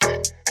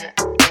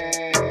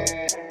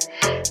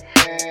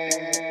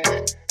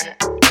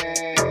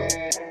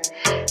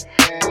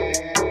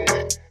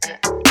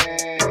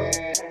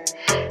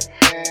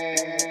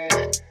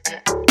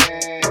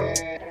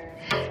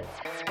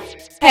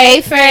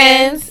Hey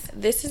friends,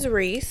 this is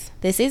Reese.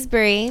 This is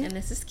Bree. And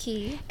this is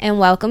Key. And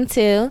welcome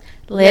to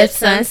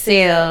Lips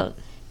Unsealed.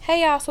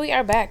 Hey y'all, so we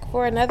are back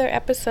for another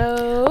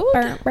episode.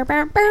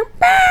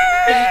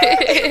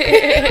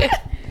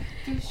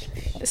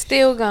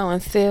 Still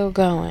going. Still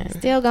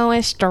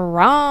going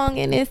strong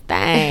in this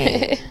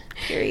thing.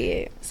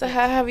 Period. So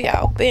how have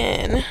y'all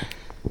been?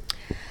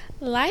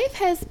 Life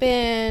has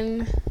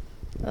been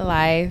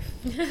life.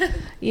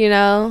 You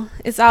know,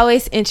 it's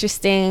always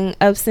interesting,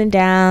 ups and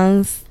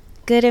downs,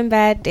 good and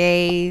bad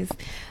days,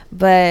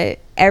 but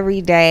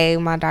every day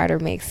my daughter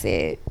makes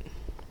it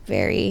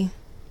very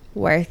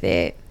worth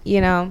it, you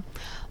know.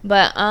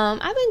 But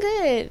I've been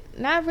good,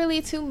 not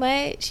really too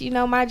much, you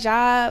know. My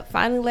job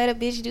finally let a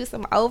bitch do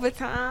some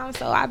overtime,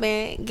 so I've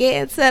been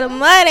getting to the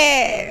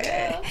money.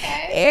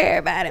 Okay.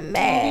 Everybody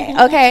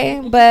mad.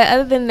 Okay, but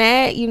other than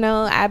that, you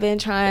know, I've been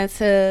trying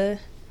to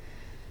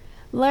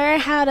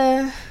learn how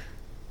to,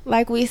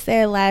 like we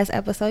said last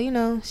episode, you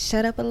know,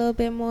 shut up a little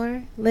bit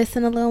more,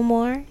 listen a little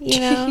more, you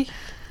know.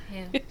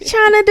 Yeah.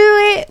 Trying to do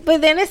it,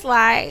 but then it's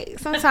like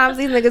sometimes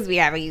these niggas be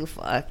having you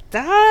fucked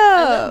up,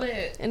 a little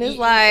bit. And it's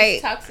like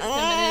toxic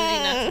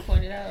femininity, not to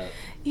point it out.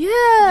 Yeah.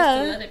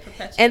 Just to let it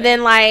perpetuate. And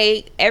then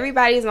like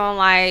everybody's on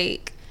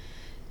like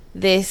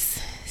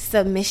this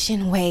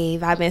submission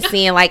wave. I've been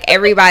seeing like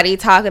everybody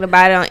talking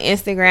about it on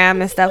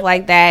Instagram and stuff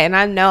like that, and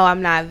I know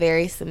I'm not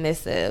very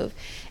submissive.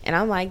 And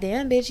I'm like,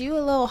 damn, bitch, you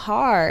a little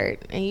hard,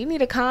 and you need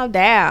to calm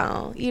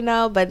down, you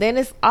know. But then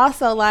it's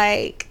also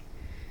like,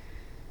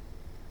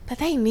 but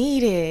they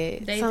need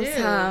it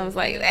sometimes.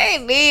 Like, they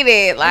need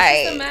it. Like,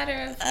 it's just a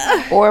matter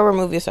of or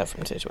remove yourself from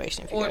the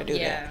situation if you're gonna do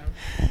that.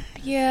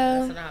 Yeah,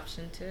 that's an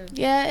option too.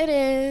 Yeah, it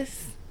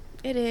is.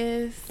 It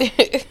is.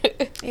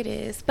 It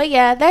is. But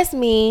yeah, that's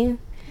me.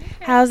 Okay.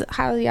 How's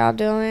y'all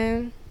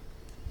doing?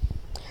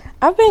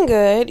 I've been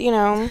good, you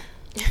know.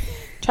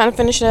 Trying to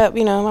finish up,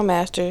 you know, my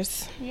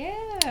master's. Yeah.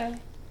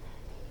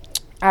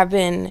 I've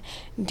been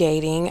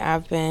dating.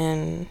 I've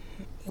been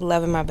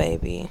loving my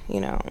baby,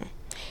 you know.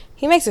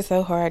 He makes it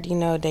so hard, you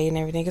know, dating and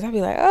everything. Because I'll be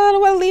like, oh, I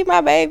don't want to leave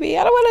my baby.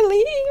 I don't want to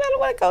leave. I don't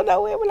want to go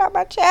nowhere without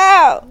my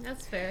child.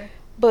 That's fair.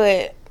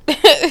 But,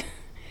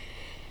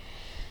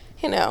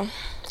 you know,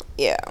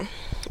 yeah.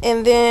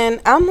 And then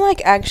I'm,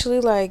 like, actually,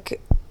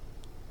 like,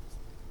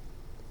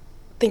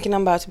 thinking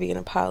I'm about to be in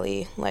a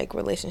poly, like,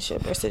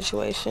 relationship or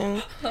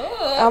situation. Oh,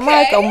 okay. I'm,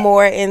 like,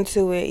 more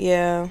into it,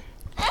 yeah.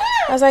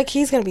 I was like,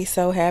 he's going to be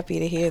so happy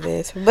to hear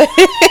this. But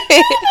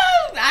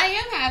I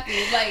am happy.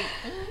 Like,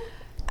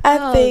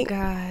 I think.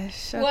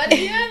 Gosh. Okay. What do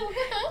you?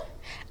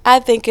 I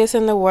think it's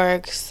in the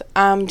works.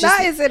 I'm just.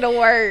 That is in the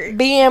works.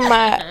 Being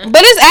my.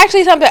 But it's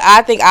actually something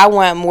I think I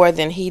want more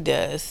than he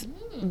does.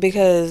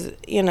 Because,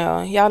 you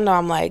know, y'all know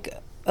I'm like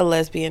a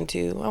lesbian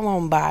too. I'm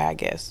on bi, I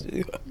guess.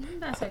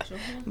 Bisexual.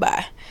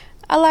 Bi.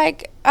 I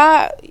like.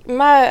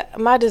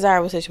 My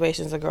desirable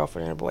situation is a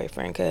girlfriend and a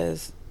boyfriend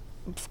because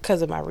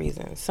of my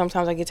reasons.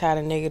 Sometimes I get tired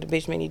of nigga. The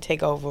bitch may need to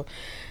take over.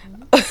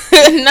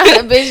 Not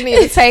a bitch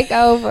need to take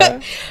over.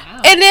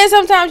 Wow. And then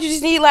sometimes you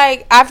just need,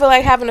 like, I feel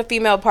like having a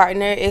female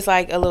partner is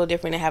like a little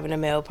different than having a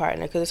male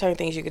partner, because there's certain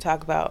things you could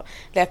talk about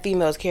that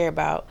females care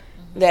about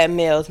that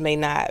males may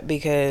not,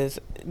 because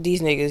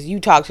these niggas, you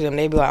talk to them,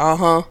 they be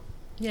like,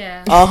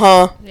 Yeah.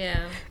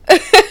 Yeah.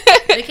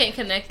 They can't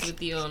connect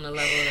with you on the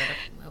level that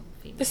a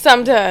female.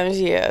 Sometimes,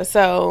 yeah.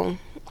 So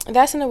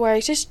that's in the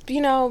works. Just,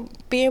 you know,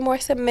 being more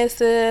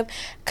submissive,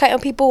 cutting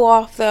people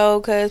off though,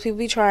 because people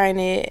be trying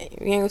it.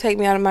 You ain't gonna take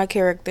me out of my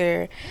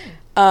character.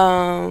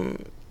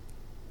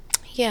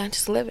 Yeah,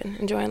 just living,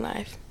 enjoying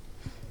life.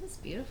 That's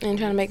beautiful. And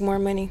trying to make more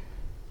money.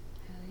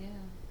 Hell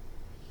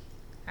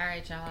yeah. All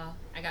right, y'all.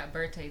 I got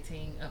birthday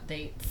team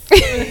updates.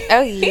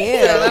 Oh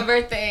yeah. So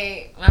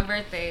my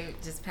birthday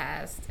just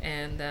passed,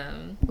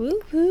 and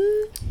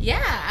Woo-hoo.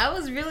 yeah, I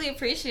was really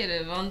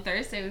appreciative. On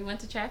Thursday we went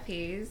to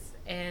Trapeze,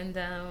 and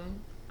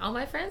all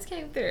my friends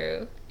came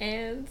through,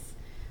 and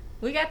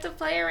we got to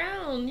play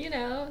around, you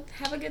know,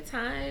 have a good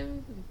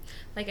time.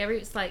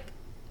 It's like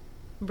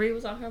Bree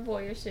was on her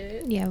voyeur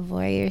shit. Yeah,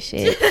 voyeur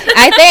shit.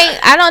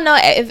 I don't know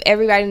if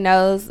everybody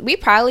knows. We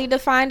probably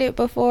defined it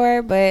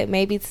before, but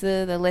maybe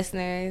to the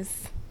listeners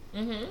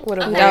What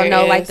a who voyeur don't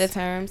know is. like the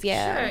terms.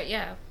 Yeah. Sure,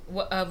 yeah.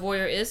 What a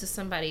voyeur is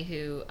somebody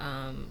who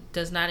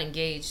does not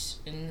engage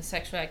in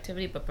sexual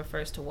activity but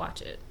prefers to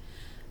watch it.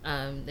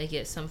 They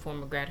get some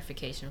form of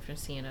gratification from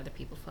seeing other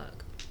people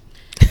fuck.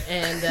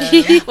 And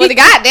Well, the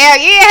goddamn,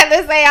 you have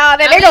to say all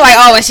that. They're like,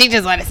 oh, and she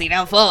just want to see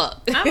them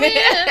fuck.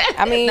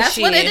 I mean, that's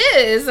shit. what it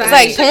is. It's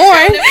like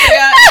porn.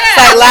 It's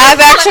like live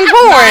action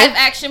porn. Live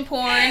action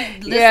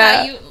porn.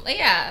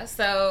 Yeah.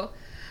 So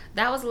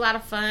that was a lot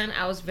of fun.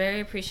 I was very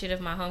appreciative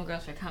of my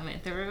homegirls for coming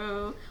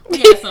through. We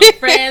had some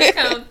friends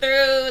come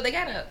through. They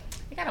got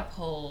a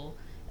pole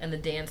in the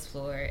dance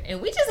floor,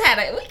 and we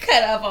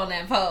cut up on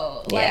that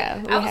pole.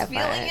 Yeah, I was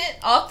feeling it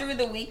all through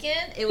the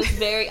weekend. It was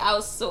I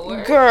was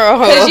sore, Girl,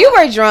 because you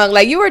were drunk.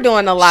 Like, you were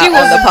doing a lot. She on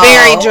was the pole.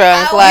 very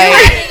drunk. I Like,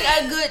 was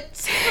having a good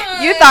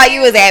time. You thought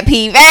you was at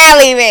P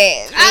Valley,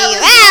 man. I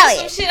was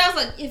doing some shit. I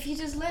was like, if you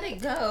just let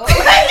it go.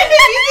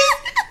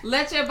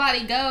 let your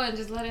body go and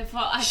just let it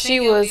fall. She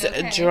was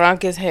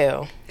drunk as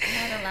hell. We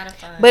had a lot of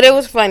fun. But it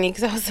was funny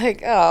because I was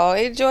like, oh,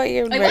 enjoy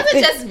your birthday. It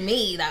wasn't just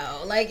me,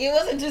 though. Like, it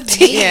wasn't just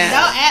me. Yeah.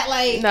 Don't act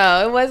like...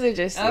 No, it wasn't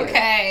just you.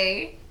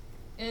 Okay.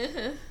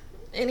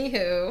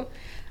 Anywho.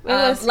 It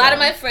A was lot fun. of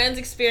my friends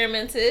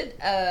experimented.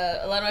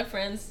 A lot of my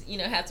friends,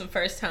 had some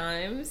first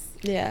times.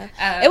 Yeah.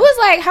 It was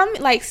like, how many,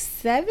 like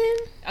 7?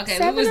 Okay,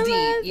 Seven it was of deep.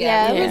 us?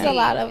 Yeah, it was deep. a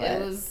lot of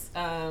It us. was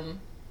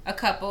a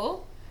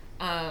couple.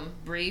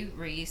 Bree,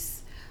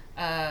 Reese,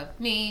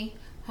 me,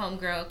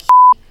 homegirl,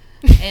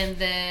 and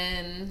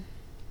then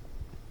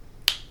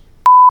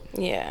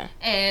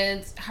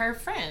and her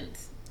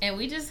friends. And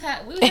we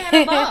had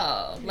a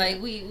ball.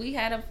 Like we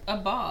had a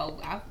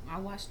ball. I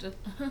watched a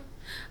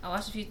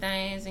few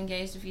things,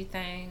 engaged a few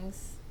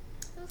things.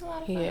 It was a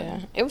lot of fun.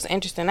 Yeah, it was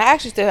interesting. I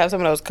actually still have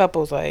some of those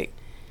couples like.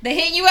 They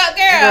hit you up,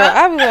 girl.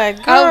 I be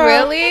like, girl. Oh,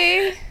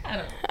 really? I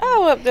don't.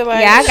 I'm up there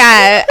like.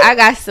 Yeah, I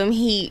got some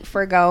heat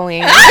for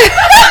going.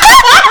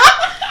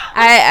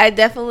 I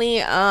definitely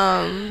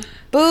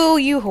boo,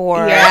 you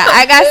whore. Yeah,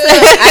 I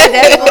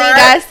definitely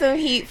got some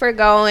heat for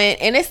going,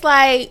 and it's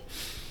like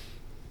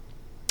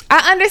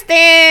I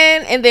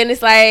understand, and then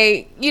it's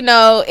like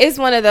it's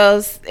one of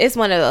those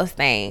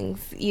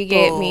things. You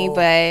get me,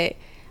 but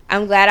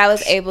I'm glad I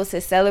was able to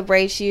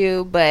celebrate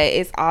you. But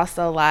it's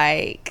also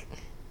like.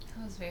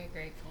 Very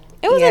grateful.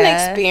 It was an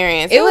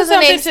experience. It was an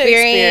something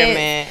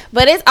experience.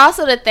 But it's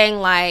also the thing,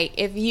 like,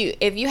 if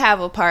you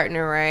have a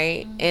partner,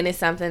 right, and it's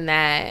something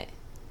that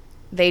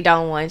they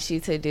don't want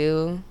you to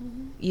do,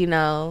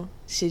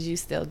 should you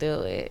still do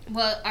it?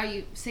 Well, are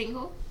you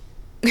single?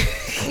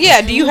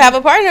 Yeah. Do you have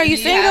a partner? Are you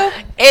single?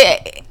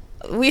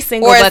 We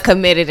single but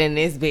committed in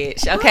this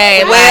bitch.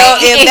 Okay. Well,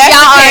 if that's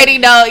y'all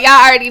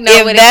already know.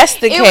 If that's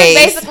the case, it was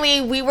basically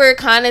we were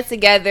kind of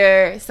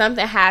together.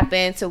 Something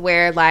happened to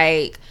where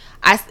like.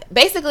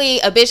 Basically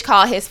a bitch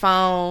called his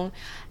phone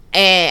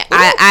and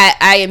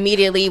I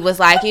immediately was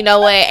like, you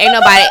know what,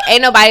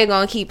 ain't nobody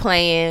gonna keep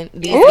playing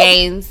these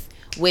games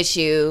with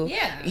you.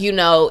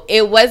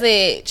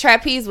 Yeah.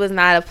 Trapeze was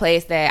not a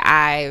place that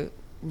I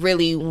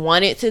really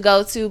wanted to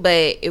go to,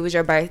 but it was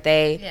your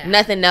birthday. Yeah.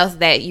 Nothing else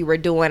that you were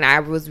doing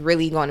I was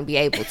really going to be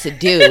able to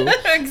do.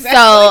 Exactly.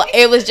 So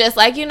it was just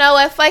like, you know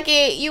what, fuck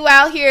it, you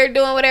out here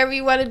doing whatever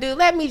you want to do,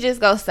 let me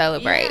just go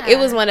celebrate. Yeah. It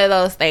was one of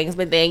those things.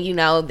 But then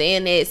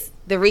then it's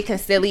the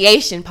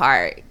reconciliation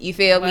part, you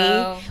feel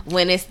me,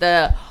 when it's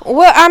the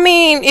I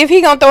mean, if he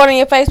gonna throw it in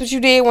your face what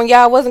you did when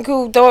y'all wasn't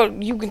cool,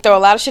 you can throw a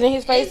lot of shit in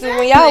his face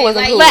when y'all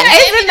wasn't cool. But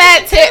isn't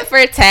that tit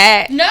for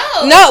tat? No,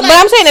 but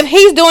I'm saying if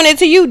he's doing it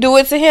to you, do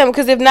it to him,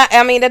 because if not,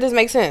 I mean, that doesn't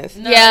make sense.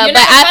 No, yeah, but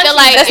I feel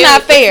like that's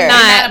not fair.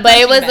 But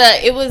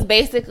it was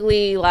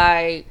basically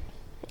like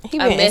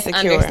a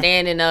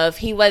misunderstanding of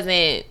he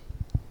wasn't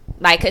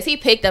like, because he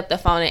picked up the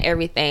phone and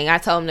everything. I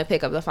told him to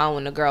pick up the phone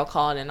when the girl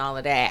called and all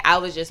of that. I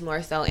was just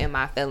more so in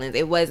my feelings.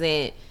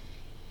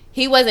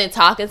 He wasn't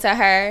talking to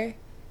her,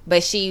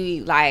 but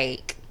she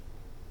like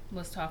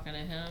was talking to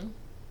him.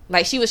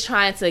 Like she was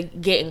trying to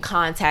get in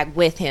contact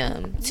with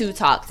him to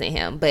talk to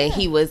him, but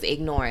he was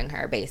ignoring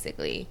her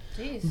basically.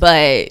 Jeez.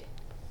 But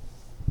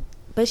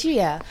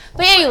yeah.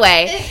 But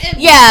anyway,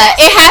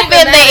 it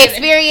happened. The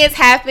experience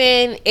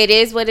happened. It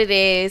is what it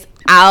is.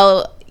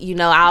 I'll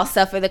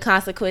suffer the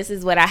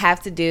consequences, what I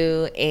have to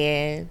do,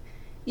 and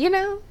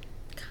no,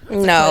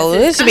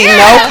 there should be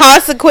no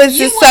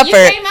consequences suffered.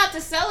 You came out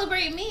to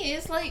celebrate me.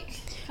 It's like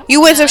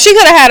you went. If she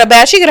could have had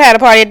a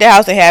party at the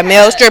house that had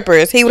male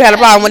strippers, he would have had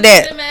a problem with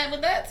that. Mad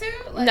with that too?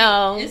 Like,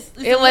 no,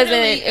 it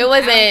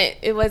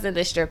wasn't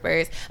the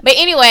strippers. But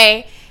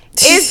anyway.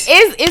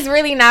 It's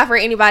really not for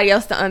anybody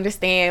else to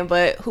understand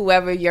but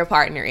whoever your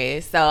partner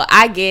is. So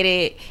I get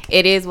it.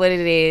 It is what it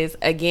is.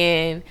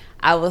 Again,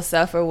 I will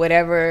suffer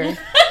whatever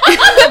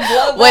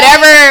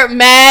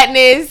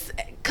madness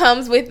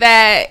comes with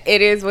that.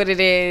 It is what it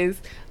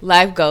is.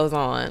 Life goes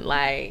on.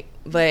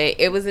 But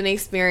it was an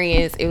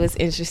experience. It was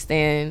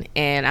interesting,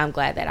 and I'm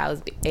glad that I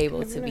was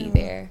able to be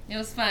there. It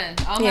was fun.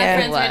 All my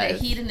friends were in a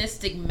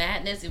hedonistic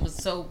madness. It was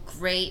so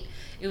great.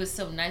 It was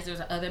so nice. There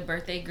was another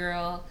birthday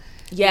girl.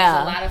 Yeah.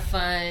 It was a lot of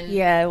fun.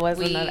 Yeah, it was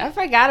another. I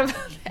forgot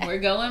about that. We're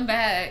going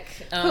back.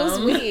 Who's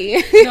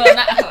we? No,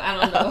 I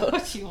don't know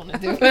what you want to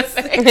do. Because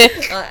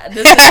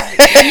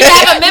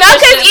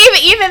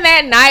even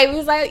that night, it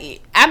was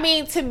like, I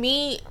mean, to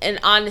me,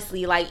 and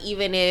honestly, like,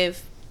 even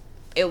if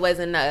it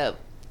wasn't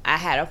I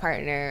had a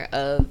partner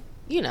of,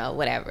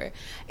 whatever,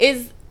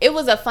 it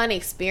was a fun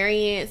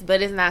experience,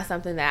 but it's not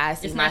something that I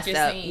see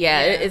myself.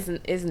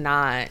 It's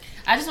not.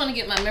 I just want to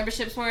get my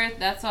memberships worth.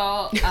 That's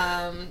all.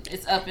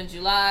 It's up in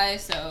July,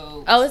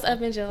 so. Oh, it's up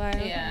in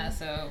July. Yeah,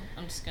 so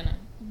I'm just gonna.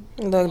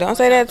 Look, don't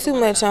say that too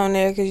much on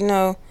there,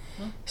 because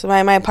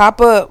somebody might pop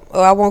up.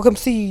 Oh, I won't come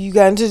see you. You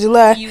got until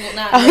July. You will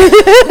not know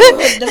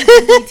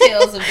the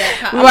details of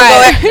that.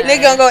 Right.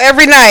 They're going to go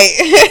every night.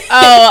 It's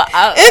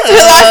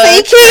July, so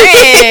you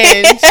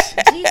cringe.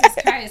 Jesus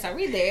Christ, are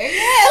we there?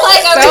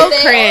 Yeah, so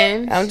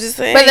cringe. I'm just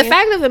saying. But the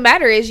fact of the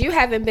matter is, you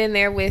haven't been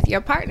there with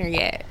your partner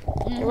yet.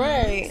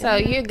 Right. So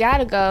you got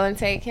to go and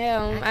take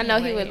him. I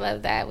know he would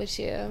love that with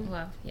you.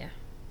 Well, yeah.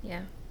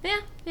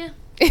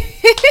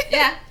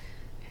 Yeah.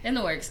 In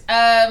the works.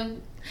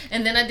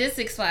 And then I did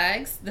Six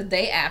Flags the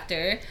day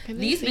after.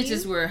 These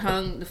bitches were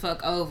hung the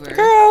fuck over.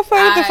 Girl,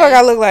 what the fuck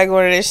I look like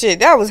one of this shit?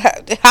 That was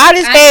hot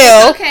as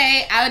hell.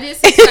 Okay, I did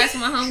Six Flags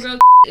with my homegirl.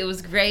 It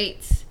was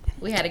great.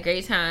 We had a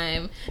great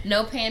time.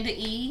 No Panda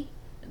E.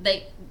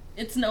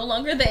 It's no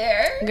longer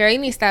there. Girl, you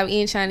need to stop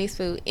eating Chinese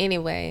food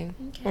anyway.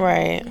 Okay.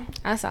 Right.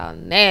 I saw a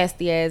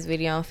nasty ass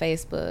video on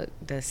Facebook.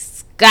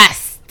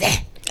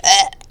 Disgusting.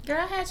 Girl,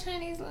 I had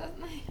Chinese last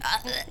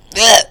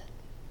night.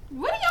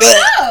 What do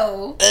y'all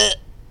know?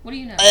 What do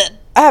you know?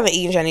 I haven't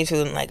eaten Chinese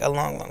food in like a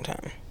long, long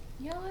time.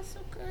 Yo, it's so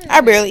good.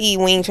 I barely eat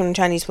wings from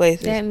Chinese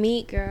places. That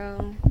meat,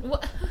 girl.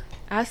 What?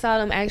 I saw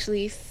them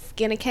actually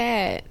skin a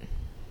cat.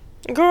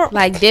 Girl.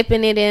 Like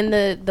dipping it in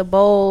the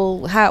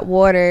bowl, hot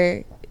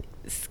water,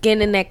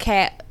 skinning that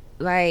cat.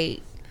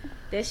 Like,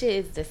 that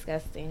shit is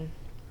disgusting.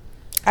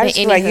 I just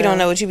feel like you don't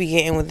know what you be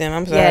getting with them.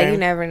 I'm sorry. Yeah, you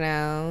never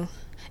know.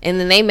 And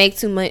then they make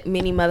too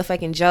many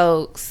motherfucking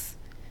jokes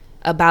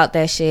about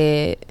that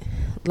shit.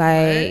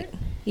 Like, what?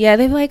 Yeah,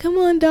 they be like, come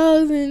on,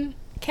 dogs and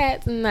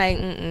cats. And like,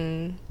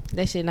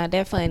 that shit not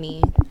that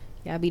funny.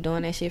 Y'all be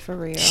doing that shit for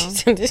real.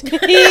 This girl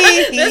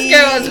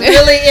was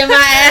really in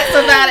my ass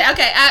about it.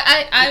 Okay,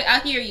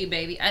 I hear you,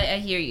 baby. I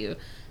hear you.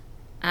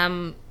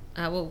 I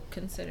will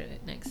consider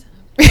it next time.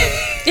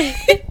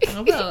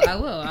 I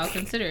will. I'll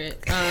consider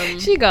it.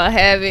 She gonna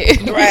have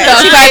it.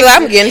 Right. She's like,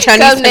 I'm getting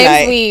Chinese tonight.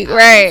 Next week.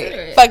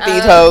 Right. Fuck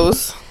these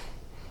hoes.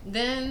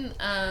 Then,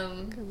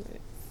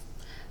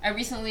 I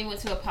recently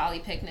went to a poly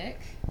picnic.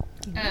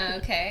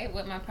 Okay,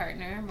 with my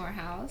partner,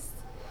 Morehouse.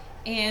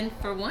 And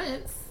for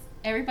once,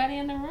 everybody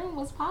in the room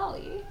was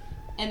poly.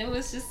 And it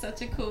was just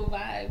such a cool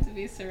vibe to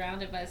be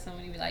surrounded by so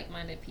many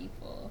like-minded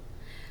people.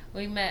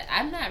 We met.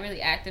 I'm not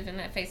really active in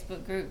that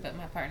Facebook group, but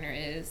my partner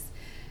is.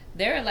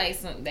 They were like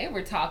they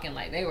were talking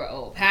like they were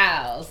old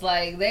pals.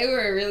 Like they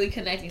were really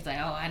connecting. He's like,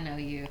 oh, I know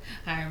you.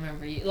 I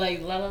remember you.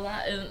 Like la la la.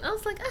 And I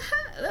was like,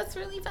 aha, that's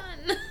really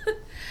fun.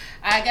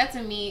 I got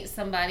to meet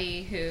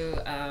somebody who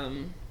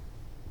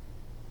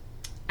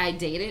I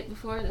dated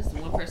before. This is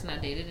one person I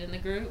dated in the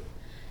group,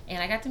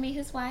 and I got to meet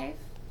his wife.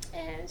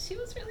 And she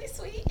was really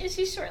sweet, and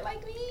she's short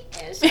like me.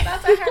 And shout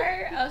out to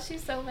her. Oh,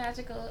 she's so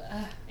magical.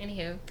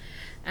 Anywho,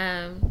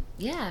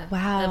 yeah.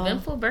 Wow.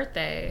 Eventful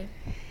birthday.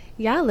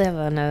 Y'all live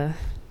on a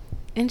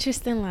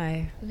interesting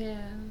life.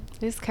 Yeah.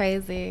 It's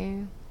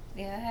crazy.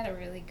 Yeah, I had a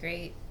really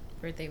great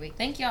birthday week.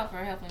 Thank y'all for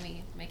helping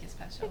me make it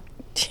special.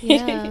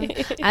 Yeah.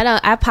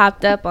 I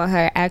popped up on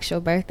her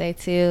actual birthday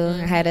too.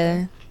 Mm-hmm. I had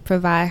to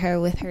provide her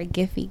with her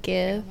gifty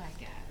gift. Oh my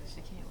gosh,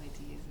 I can't wait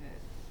to use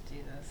it.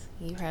 Jesus.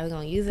 You probably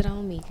gonna use it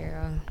on me,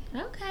 girl.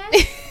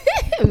 Okay.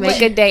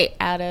 Make a date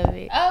out of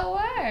it.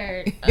 Oh,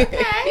 word.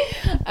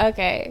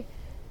 Okay.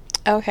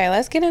 Okay,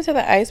 let's get into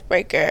the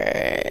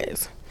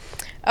icebreakers.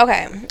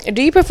 Okay,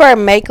 do you prefer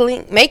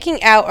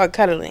making out or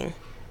cuddling?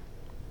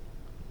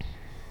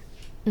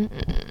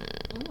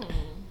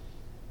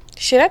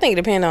 Shit, I think it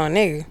depends on a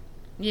nigga.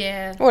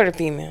 Yeah. Or the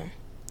female.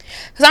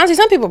 Because honestly,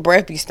 some people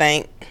breath be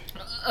stank.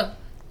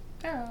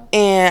 Girl.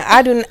 And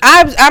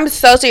I'm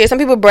so serious. Some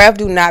people breath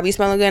do not be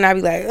smelling good, and I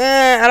be like,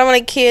 I don't want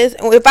to kiss.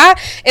 If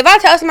I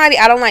tell somebody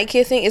I don't like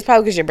kissing, it's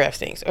probably because your breath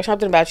stinks or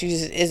something about you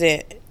just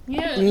isn't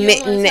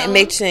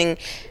mixing.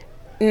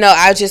 No,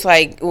 I just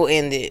like will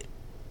end it.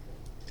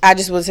 I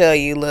just will tell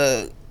you,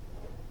 look,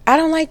 I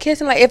don't like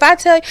kissing. Like if I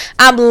tell you,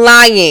 I'm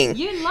lying.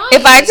 You're lying.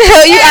 If I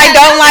tell you I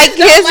don't like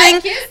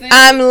kissing,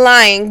 I'm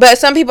lying. But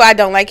some people I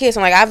don't like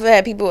kissing. Like I've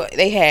had people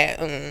they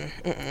had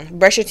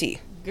brush your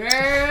teeth.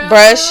 Girl.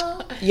 Brush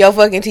your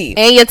fucking teeth.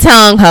 And your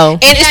tongue, hoe.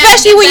 And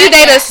especially when you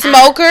date a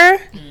smoker,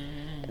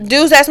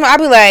 dudes that smoke, I'll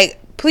be like,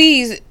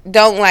 please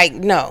don't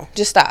no.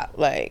 Just stop.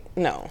 Like,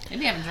 no.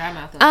 Maybe having dry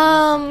mouth.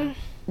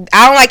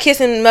 I don't like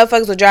kissing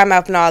motherfuckers with dry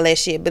mouth and all that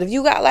shit. But if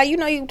you got you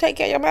take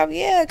care of your mouth,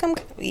 yeah, come.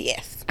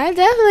 Yes. I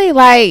definitely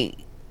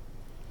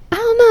I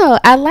don't know.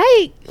 I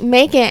like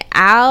making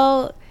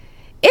out.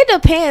 It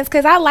depends,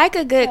 because I like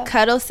a good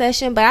cuddle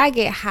session, but I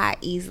get hot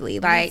easily.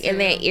 And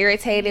then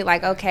irritated,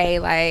 okay,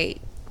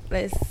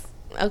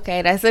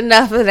 that's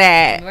enough of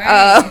that.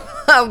 Right.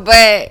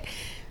 But,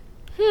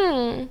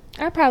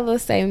 I probably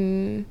would say, I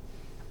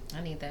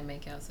need that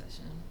make out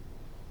session.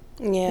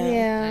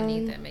 Yeah. I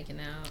need that making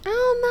out. I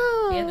don't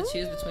know. You have to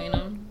choose between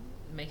them.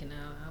 Making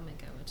out, I'll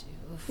make out with you.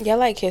 Oof. Yeah, I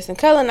like kissing.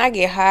 Cuddling, I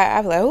get hot.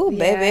 I be like, ooh,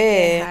 baby. I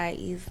get hot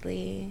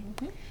easily.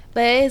 Mm-hmm.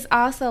 But it's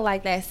also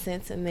that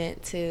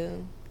sentiment,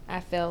 too.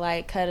 I feel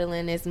like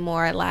cuddling is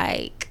more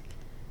like,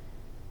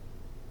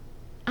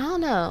 I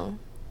don't know.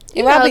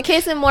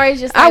 Kissing more is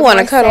just I want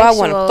to cuddle. I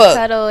want to fuck.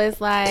 Cuddle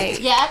is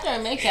like. Yeah, after I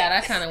make out,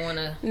 I kind of want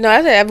to. No,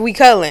 I said we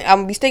cuddling. I'm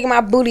going to be sticking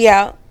my booty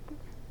out.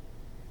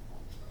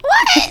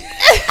 What?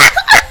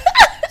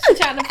 She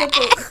trying to put the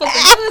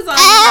hoods on.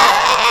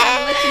 Trying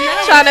to let you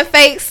know. Trying to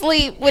fake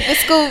sleep with the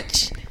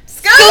scooch.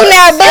 Scoot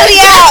that booty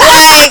out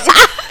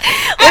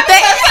with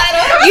that.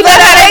 You know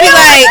how they be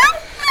like.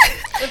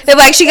 They're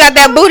like, she got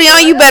that booty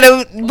on. You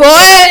better, boy.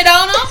 Put it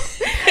on them.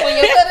 When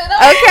you put it on.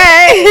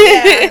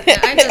 Okay. Yeah,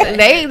 I know that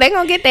they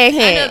gonna get that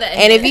hint. that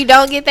And if hint. you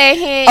don't get that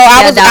hint,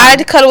 I had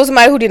to cuddle with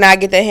somebody who did not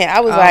get that hint.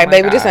 I was like, my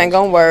baby, this God. ain't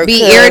gonna work. be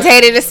 'cause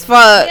irritated as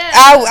fuck. Yeah,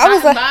 I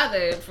was like,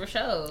 bothered for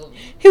sure.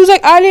 he was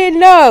like, I didn't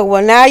know.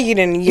 Well, now you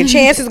didn't. Your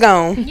chance is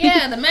gone.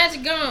 Yeah, the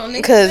magic gone.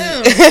 Because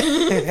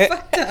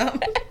Fucked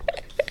up.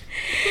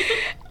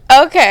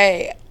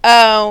 okay,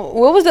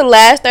 what was the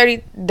last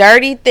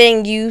dirty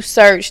thing you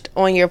searched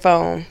on your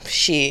phone?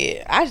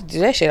 Shit, I do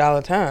that shit all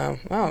the time.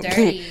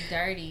 Dirty.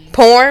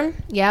 Porn.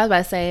 Yeah, I was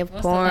about to say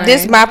What's porn. the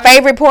This my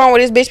favorite porn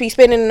where this bitch be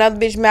spitting in another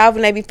bitch's mouth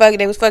and they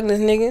was fucking this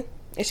nigga.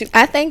 And she,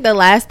 I think the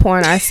last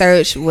porn I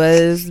searched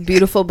was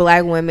beautiful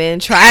black women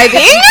thriving.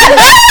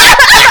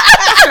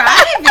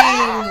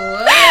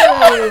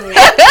 Whoa.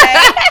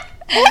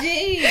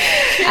 Gee.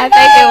 I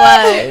think it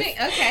was.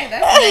 Okay,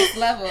 that's the next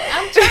level.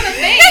 I'm trying to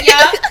think,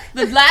 y'all.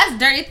 The last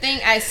dirty thing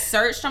I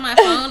searched on my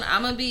phone,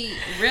 I'm gonna be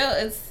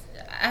real.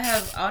 I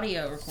have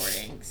audio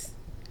recordings,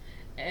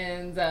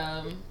 and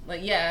of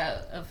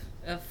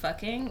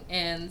fucking,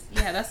 and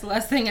yeah, that's the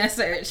last thing I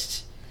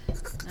searched.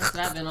 That's what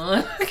I've been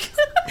on.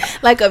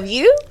 Like of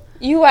you?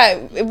 you like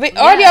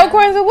audio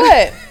recordings or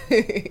what?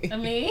 I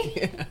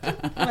mean,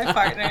 my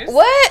partners.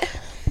 What?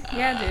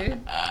 Yeah, dude.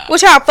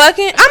 What y'all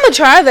fucking? I'm gonna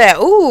try that.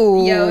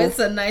 Ooh. Yo, it's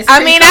a nice.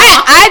 I mean,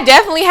 I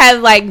definitely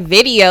have like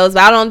videos,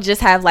 but I don't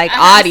just have like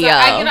audio.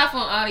 I get off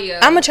on audio.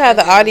 I'm gonna try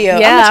the audio.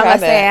 Yeah, I'm I'm gonna gonna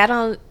try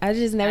say I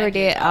just never I did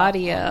get off on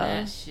audio.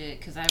 that shit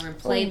because I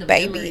replayed the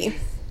baby. memories.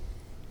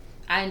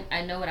 I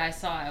know what I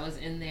saw. I was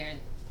in there.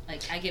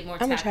 Like I get more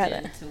I'ma tapped try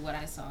that. into what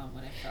I saw and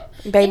what I felt.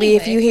 Baby,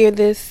 if Anyway. you hear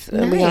this,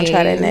 we're gonna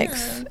try that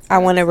next. I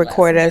want to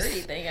record us.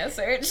 Thing I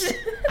searched.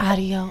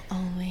 Audio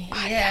only.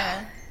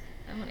 Yeah,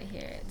 I want to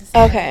hear it. Just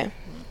Okay.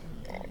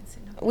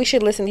 We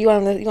should listen. You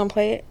wanna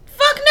play it?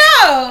 Fuck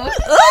no!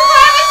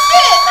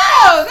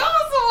 No, go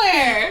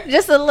somewhere.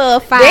 Just a little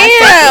 5 Damn,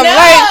 seconds.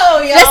 like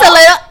Just a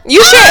little.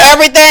 you share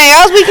everything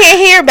else we can't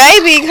hear,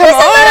 baby. Come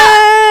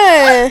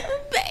on.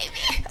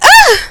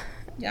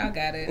 Y'all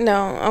got it.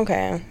 No,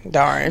 okay.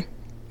 Darn.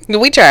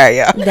 We tried,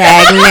 y'all.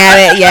 Dang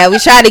nabbit. Yeah, we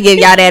try to give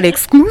y'all that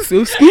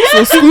exclusive.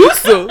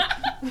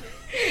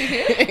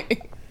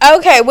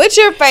 Okay, what's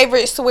your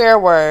favorite swear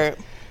word?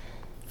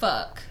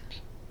 Fuck.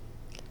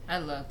 I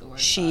love the word.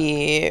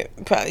 Shit.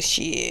 Probably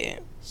shit.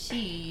 Fuck.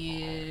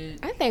 Shit.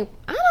 I think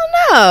I don't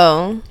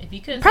know. If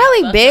you couldn't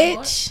Probably say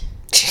fuck bitch.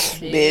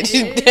 Bitch.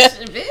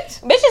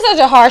 Bitch. Bitch is such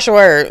a harsh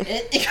word.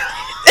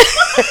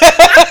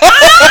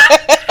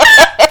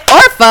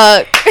 Or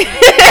fuck.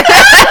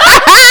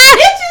 Bitch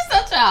is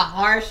such a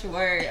harsh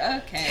word.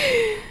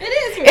 Okay. It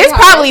is. Really It's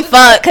harsh. probably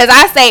fuck because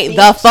I say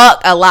the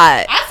fuck a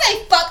lot. I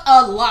say fuck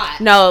a lot.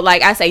 No,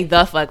 like I say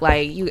the fuck,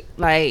 like you,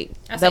 like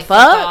I the say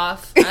fuck.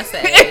 off. I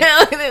say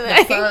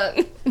the fuck.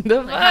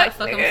 The Like, how the fuck.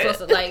 fuck I'm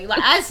supposed to like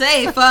I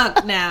say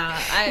fuck now.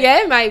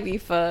 Yeah, it might be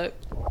fuck.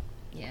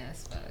 Yeah,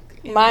 it's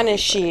fuck. Mine is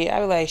shit. I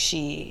be like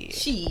shit.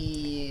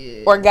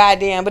 Shit. Or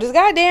goddamn. But is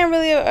goddamn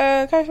really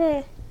a curse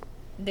word?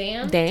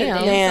 Damn. Damn.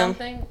 To Damn.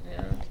 something.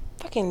 Yeah.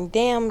 Fucking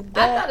damn.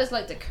 I thought it's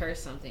like to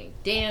curse something.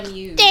 Damn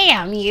you.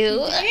 Damn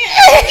you.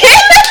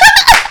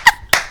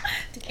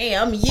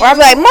 Damn you. Or I be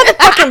like,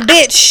 motherfucking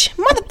bitch.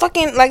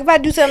 Motherfucking, like if I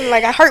do something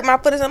like I hurt my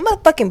foot or something,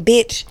 motherfucking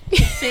bitch.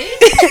 See?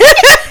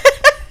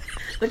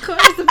 The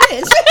chorus the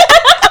bitch.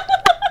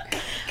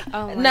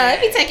 Oh my No, God.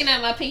 it be taking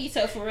out my pinky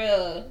toe for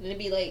real. It'd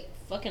be like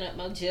fucking up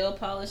my gel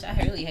polish. I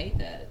really hate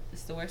that.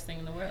 It's the worst thing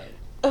in the world.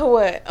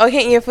 What? Oh,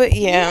 hitting your foot?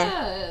 Yeah.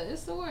 Yeah,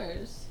 it's the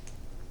worst.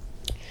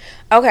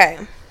 Okay.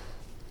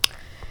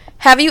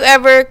 Have you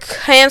ever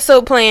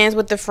canceled plans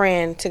with a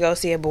friend to go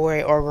see a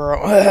boy or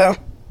girl?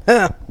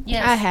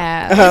 Yes. I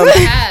have. I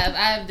have.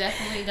 I've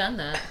definitely done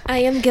that. I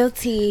am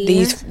guilty.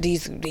 These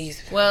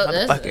Well,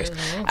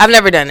 motherfuckers. I've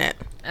never done it.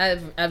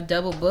 I've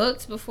double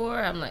booked before.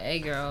 I'm like, hey,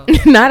 girl.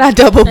 Not a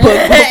double book.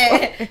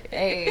 hey,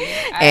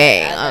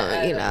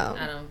 You know.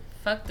 I done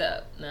fucked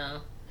up.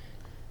 No,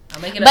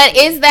 I'll make it. But up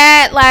to you. is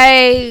that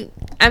like?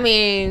 I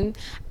mean,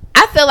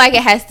 I feel like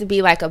it has to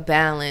be like a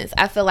balance.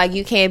 I feel like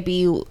you can't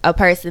be a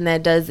person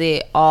that does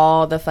it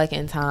all the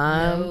fucking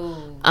time.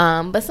 No.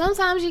 But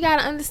sometimes you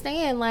gotta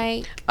understand,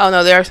 like Oh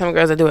no, there are some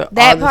girls that do it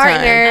that all the time.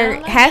 partner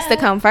like has to that.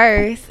 come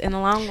first in the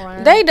long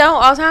run. They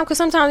don't all the time because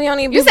sometimes you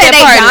don't even. You be say with they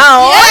that partner.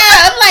 don't.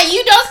 Yeah, I'm like,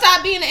 you don't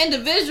stop being an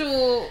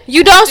individual.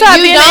 You don't stop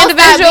You being don't an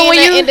individual stop when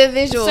being you. an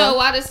individual. So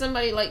why does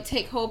somebody like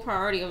take whole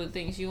priority over the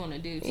things you want to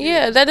do? Too?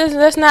 Yeah,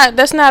 that's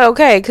not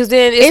okay. Because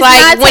then it's, It's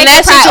like not when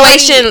that taking priority.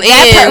 situation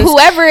That ends,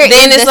 whoever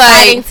then is it's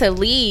deciding like, to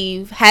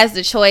leave has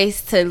the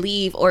choice to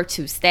leave or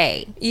to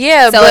stay.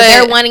 yeah, So but if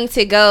they're wanting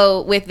to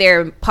go with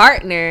their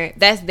partner,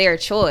 that's their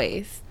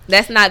choice.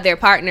 That's not their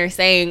partner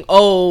saying,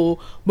 "Oh,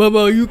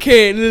 mama, you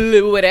can't,"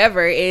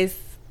 whatever. It's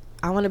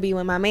I want to be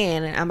with my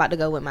man, and I'm about to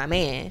go with my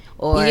man.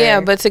 Or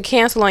yeah, but to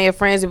cancel on your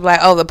friends and be like,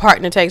 oh, the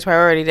partner takes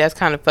priority, that's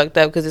kind of fucked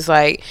up because it's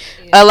like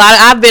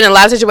I've been in a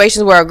lot of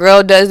situations where a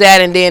girl does that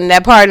and then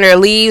that partner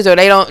leaves or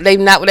they're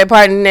not with their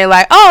partner and they're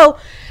like, oh,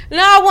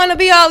 now I want to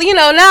be all,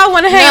 now I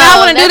want to hang out, I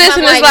want to do this,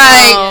 and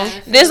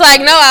it's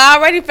like, no, I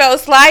already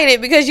felt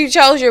slighted because you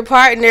chose your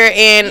partner,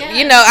 and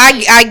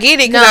I get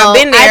it because I've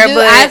been there,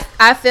 but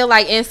I feel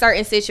like in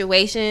certain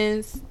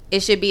situations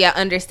it should be an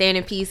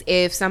understanding piece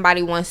if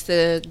somebody wants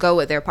to go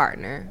with their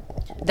partner.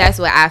 That's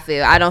what I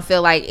feel. I don't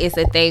feel like it's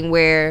a thing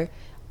where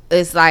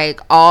it's like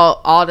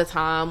all the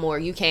time, or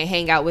you can't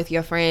hang out with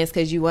your friends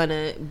because you want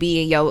to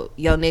be in your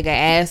nigga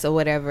ass or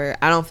whatever.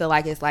 I don't feel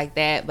like it's like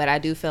that, but I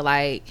do feel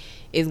like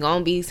it's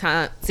gonna be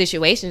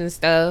situations and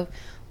stuff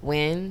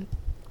when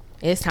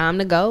it's time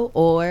to go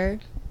or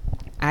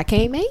I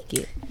can't make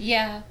it.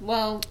 Yeah,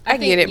 well, I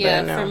get it,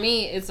 yeah, but no. For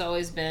me, it's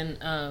always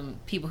been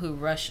people who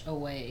rush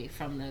away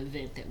from the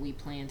event that we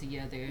plan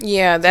together.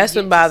 Yeah, that's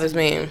what bothers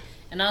me.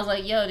 And I was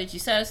like, yo, did you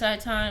set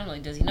aside time?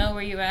 Like, does he know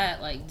where you're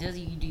at? Like, do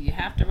you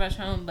have to rush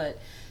home? But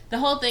the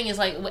whole thing is,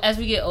 like, as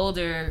we get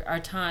older, our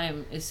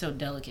time is so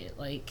delicate.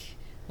 Like,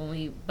 when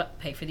we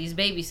pay for these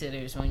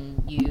babysitters,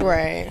 when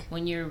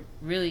you're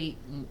really,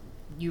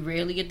 you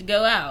rarely get to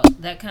go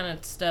out. That kind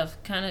of stuff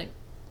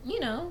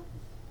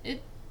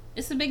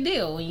it's a big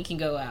deal when you can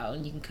go out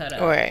and you can cut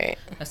out. Right.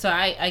 So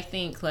I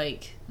think,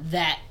 like,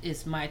 that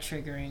is my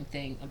triggering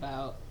thing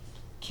about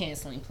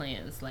canceling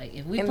plans. Like,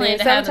 if we plan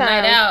to have the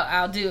night out,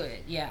 I'll do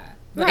it. Yeah.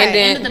 But at the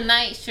end of the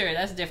night, sure,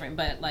 that's different.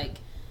 But, like,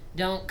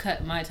 don't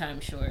cut my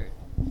time short.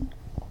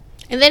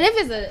 And then if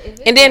it's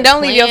and then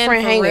don't leave your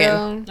friend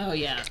hanging. Oh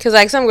yeah. Cause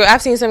like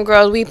I've seen some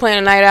girls, we plan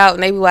a night out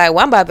and they be like,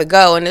 "Well, I'm about to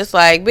go," and it's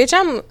like, "Bitch,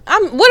 I'm.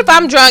 What if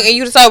I'm drunk and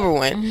you the sober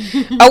one?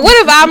 Or what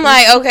if I'm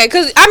like, okay?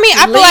 Cause I mean,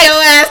 I feel like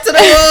your ass to the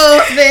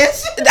wolves,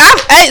 bitch.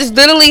 It's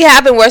literally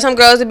happened where some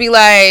girls would be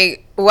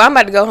like, "Well, I'm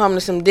about to go home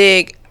to some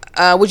dick.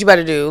 What you about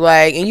to do?"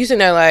 Like, and you sitting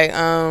there like,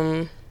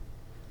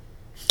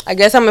 I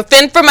guess I'm a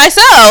fend for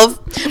myself.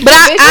 But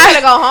I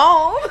gotta go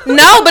home.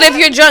 No, but if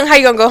you're drunk, how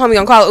you gonna go home? You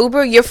gonna call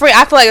Uber? Your friend,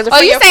 I feel like it's a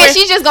friend. Oh, you saying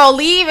she's just gonna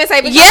leave and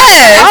say,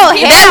 yes. Oh,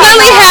 hell that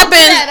literally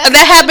happens.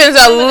 That happens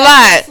a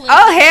lot.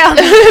 Oh, hell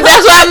no.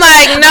 That's why I'm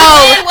like, no.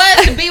 The plan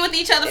was to be with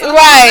each other for the whole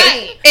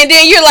night. And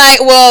then you're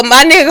like, well,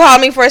 my nigga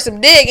called me for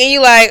some dick, and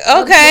you like,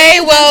 okay,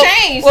 well,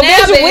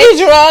 bitch, we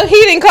drunk. He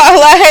didn't call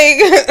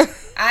like.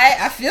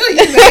 I feel you,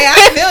 man.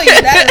 I feel you.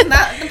 That is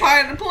not the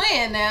part of the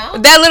plan now.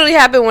 That literally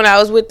happened when I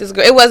was with this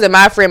girl. It wasn't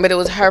my friend, but it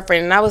was her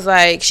friend. And I was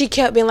like, she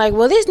kept being like,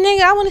 well, this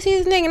nigga, I want to see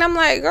this nigga. And I'm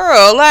like,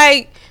 girl,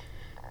 like,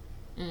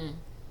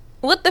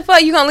 what the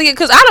fuck you gonna leave?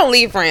 Because I don't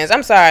leave friends.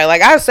 I'm sorry.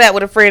 Like, I sat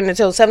with a friend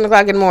until 7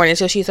 o'clock in the morning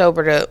until she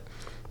sobered up.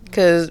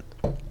 But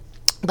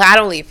I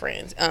don't leave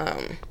friends.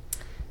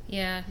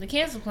 Yeah, the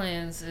cancel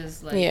plans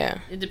is like,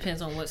 it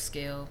depends on what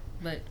scale.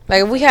 But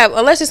like, if we have,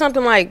 unless it's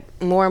something like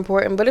more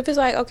important, but if it's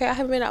like, okay, I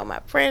haven't been out with my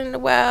friend in a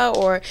while,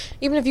 or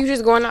even if you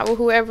just going out with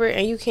whoever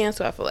and you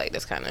cancel, I feel like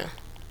that's kind of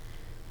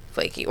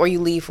flaky. Or you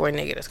leave for a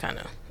nigga, that's kind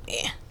of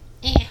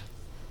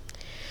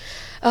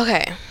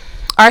Okay,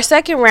 our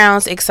second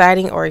round's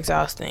exciting or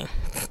exhausting?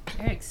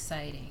 They're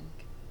exciting.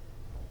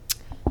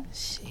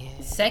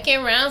 Shit.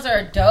 Second rounds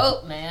are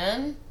dope,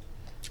 man.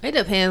 It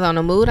depends on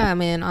the mood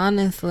I'm in,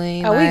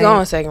 honestly. Oh, we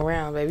going second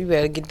round, baby. You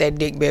better get that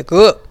dick back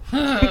up.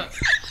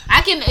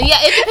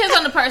 It depends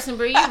on the person,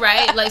 bro. You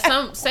right. Like,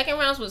 some second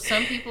rounds with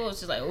some people, it's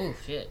just like, oh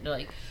shit.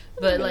 Like,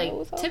 but like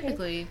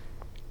typically,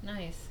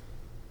 nice,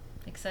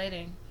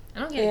 exciting. I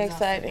don't get exhausted.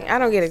 Exciting. I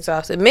don't get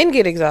exhausted. Men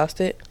get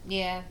exhausted.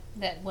 Yeah,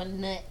 that one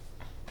nut.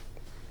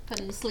 Put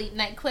him to sleep,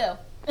 night quill.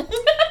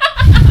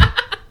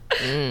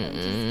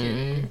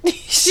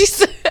 She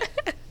said.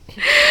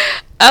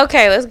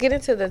 Okay, let's get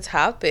into the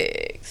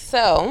topic.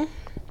 So,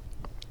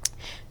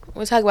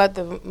 we'll talk about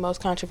the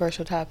most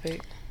controversial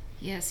topic.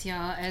 Yes,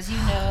 y'all. As you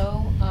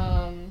know,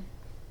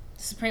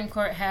 the Supreme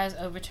Court has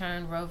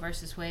overturned Roe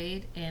versus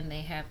Wade, and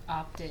they have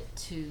opted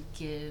to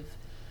give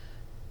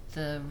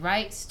the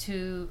rights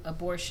to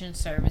abortion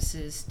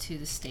services to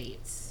the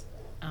states.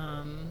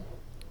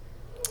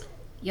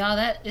 Y'all,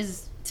 that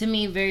is, to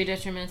me, very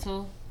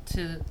detrimental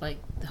to, like,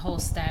 the whole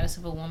status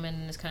of a woman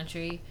in this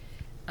country.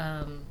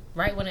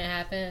 Right when it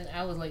happened,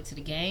 I was late to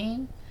the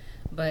game,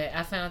 but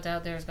I found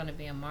out there was going to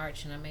be a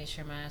march, and I made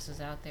sure my ass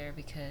was out there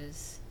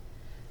because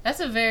that's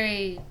a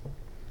very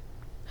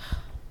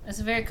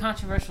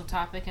controversial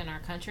topic in our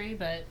country.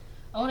 But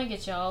I want to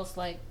get y'all's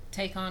like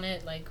take on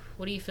it. Like,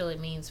 what do you feel it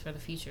means for the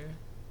future?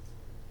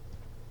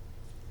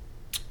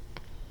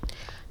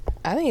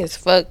 I think it's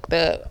fucked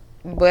up,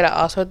 but I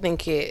also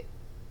think it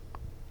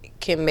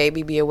can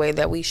maybe be a way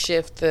that we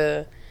shift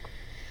the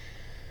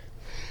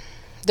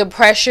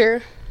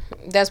pressure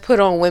that's put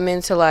on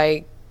women to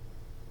like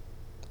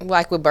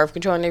with birth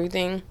control and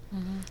everything.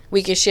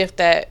 We can shift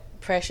that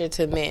pressure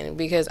to men,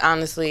 because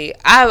honestly,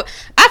 I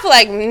feel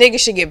like niggas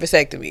should get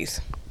vasectomies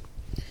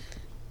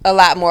a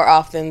lot more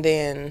often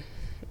than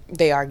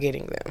they are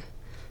getting them.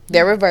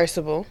 They're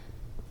reversible.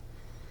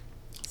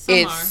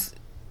 Yeah,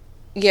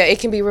 it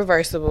can be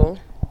reversible.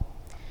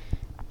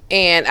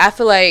 And I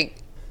feel like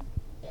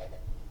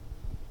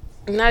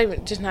not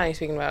even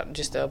speaking about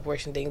just the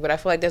abortion thing, but I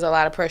feel like there's a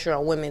lot of pressure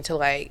on women to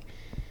like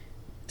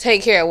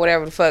take care of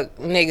whatever the fuck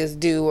niggas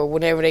do or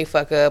whenever they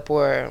fuck up,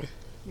 or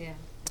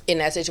in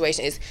that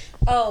situation is,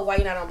 oh, why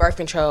you not on birth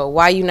control?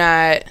 Why you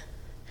not,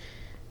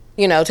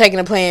 taking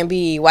a Plan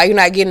B? Why you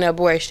not getting an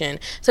abortion?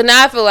 So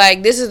now I feel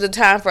like this is the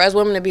time for us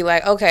women to be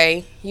like,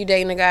 okay, you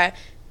dating a guy,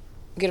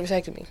 get a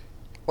vasectomy.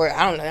 Or,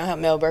 I don't know, have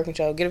male birth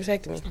control, get a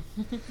vasectomy.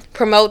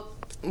 Promote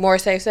more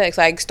safe sex.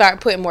 Like,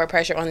 start putting more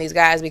pressure on these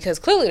guys because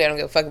clearly they don't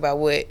give a fuck about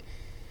what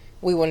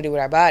we want to do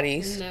with our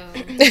bodies. No.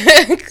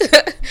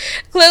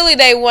 Clearly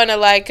they want to,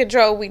 like,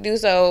 control what we do,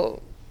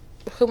 so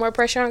put more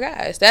pressure on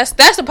guys. That's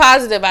a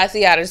positive I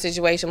see out of the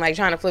situation, like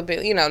trying to flip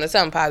it, to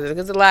something positive.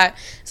 Because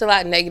it's a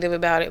lot negative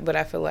about it, but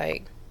I feel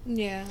like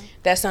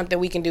that's something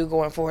we can do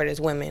going forward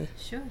as women.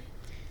 Sure.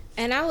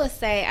 And I would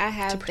say I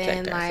have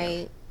been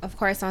like, of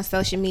course, on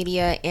social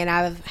media, and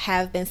I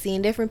have been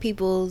seeing different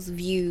people's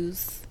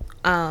views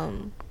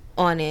on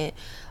it.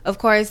 Of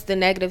course, the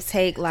negative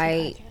take,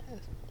 like,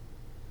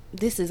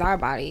 this is our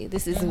body.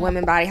 This is a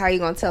woman's body. How are you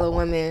going to tell a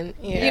woman,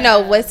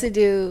 what to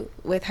do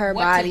with her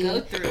body? To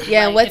go through.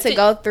 Yeah, like, what to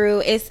go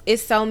through.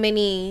 It's so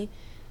many,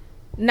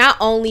 not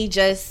only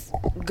just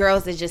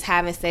girls that just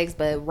having sex,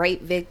 but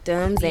rape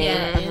victims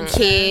and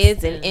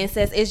kids and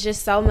incest. It's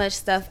just so much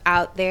stuff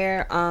out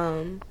there.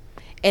 And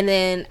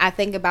then I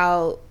think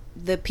about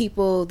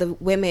the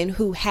women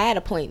who had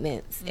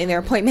appointments and their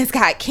appointments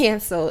got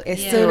canceled as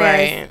soon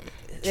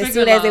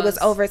as it was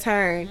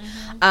overturned.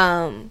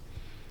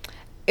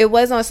 It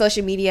was on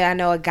social media. I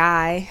know a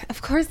guy,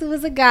 of course it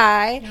was a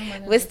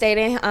guy, was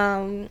stating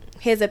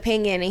his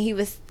opinion, and he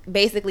was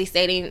basically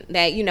stating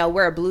that,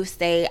 we're a blue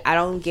state. I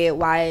don't get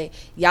why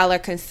y'all are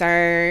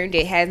concerned.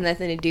 It has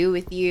nothing to do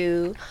with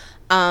you.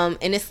 And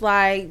it's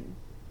like,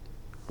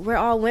 we're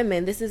all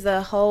women. This is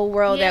a whole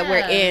world that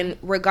we're in,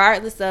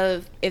 regardless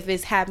of if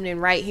it's happening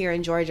right here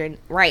in Georgia,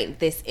 right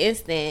this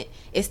instant,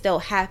 it's still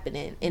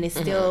happening. And it's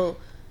still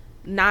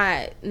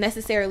not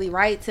necessarily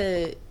right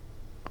to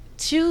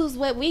choose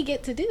what we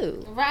get to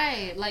do.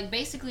 Right. Like,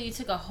 basically, you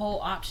took a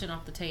whole option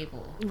off the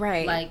table.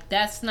 Right. Like,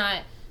 that's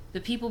not the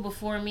people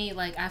before me.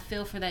 Like, I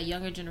feel for that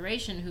younger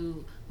generation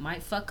who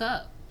might fuck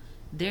up.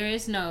 There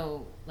is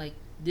no, like,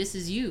 this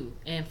is you.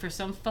 And for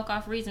some fuck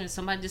off reason,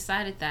 somebody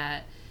decided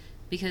that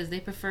because they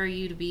prefer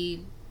you to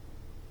be,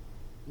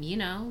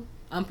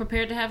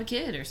 unprepared to have a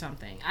kid or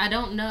something. I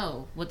don't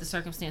know what the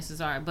circumstances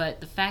are,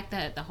 but the fact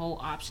that the whole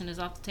option is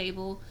off the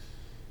table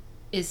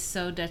is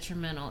so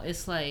detrimental.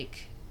 It's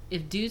like,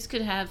 if dudes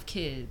could have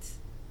kids,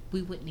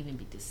 we wouldn't even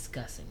be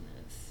discussing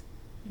this.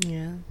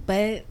 Yeah,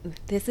 but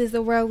this is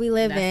the world we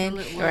live in.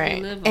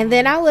 Right. And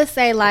then I would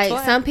say, like,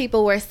 some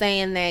people were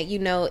saying that,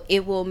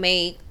 it will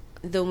make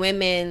the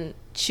women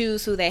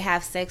choose who they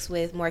have sex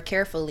with more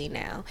carefully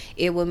now.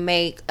 It will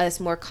make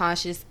us more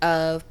conscious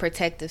of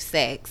protective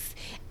sex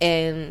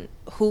and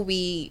who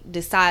we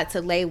decide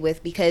to lay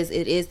with, because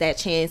it is that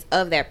chance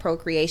of that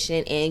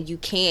procreation, and you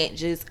can't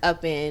just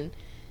up and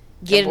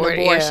get an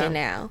abortion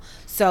now.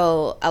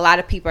 So a lot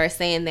of people are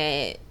saying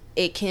that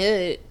it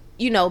could,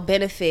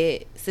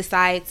 benefit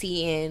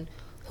society and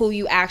who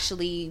you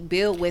actually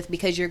build with,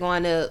 because you're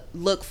going to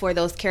look for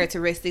those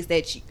characteristics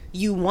that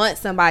you want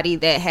somebody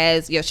that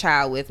has your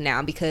child with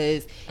now,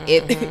 because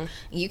if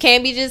you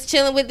can't be just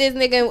chilling with this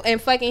nigga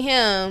and fucking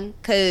him,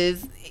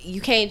 because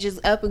you can't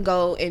just up and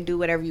go and do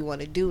whatever you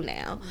want to do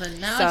now. But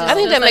now I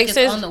think that makes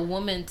sense. On the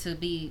woman to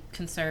be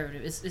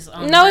conservative. It's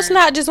on no, it's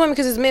not just women,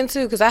 because it's men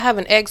too. Because I have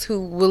an ex who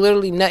will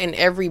literally nut in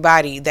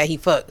everybody that he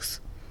fucks,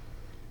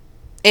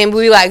 and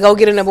we like, go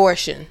get an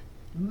abortion.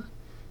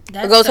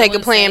 Or go take a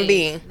Plan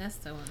B.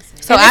 That's so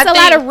insane. So I think a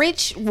lot of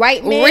rich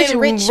white men,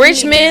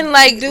 rich men,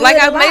 like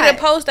I made a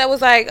post that was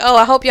like, oh,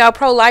 I hope y'all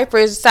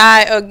pro-lifers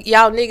side,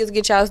 y'all niggas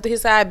get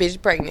his side bitch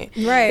pregnant.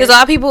 Right. There's a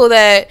lot of people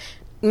that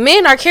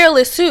men are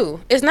careless too.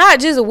 It's not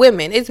just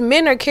women. It's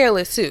men are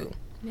careless too.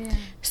 Yeah.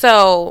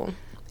 So,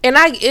 and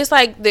it's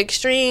like the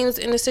extremes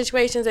in the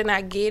situations, and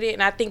I get it,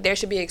 and I think there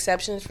should be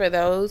exceptions for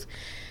those.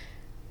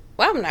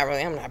 Well, I'm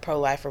not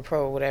pro-life or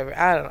pro whatever.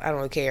 I don't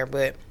really care,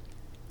 but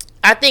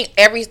I think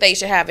every state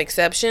should have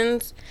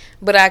exceptions,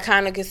 but I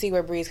kind of can see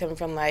where Bree's coming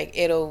from. Like,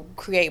 it'll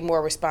create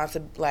more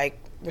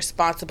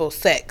responsible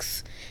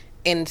sex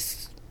in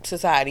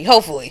society,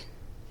 hopefully.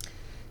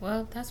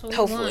 Well, that's what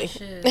we want.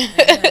 Shit.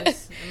 I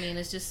mean,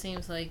 it just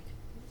seems like,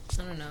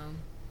 I don't know.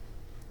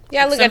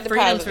 Yeah, look at the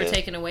freedoms were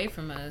taken away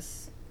from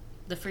us.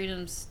 The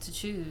freedoms to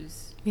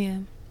choose. Yeah.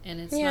 And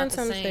it's not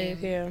the same.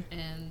 Yeah.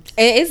 And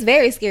it's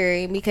very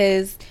scary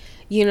because,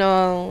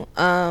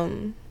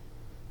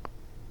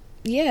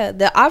 yeah,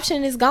 the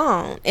option is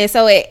gone. And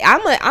so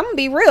I'm gonna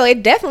be real,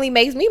 it definitely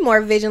makes me more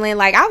vigilant.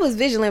 Like, I was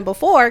vigilant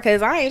before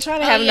because I ain't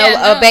trying to have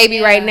a baby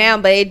right now,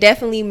 but it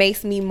definitely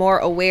makes me more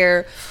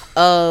aware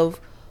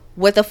of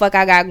what the fuck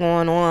I got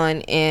going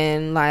on.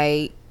 And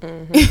like,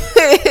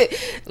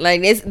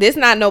 like this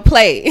not no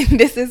play.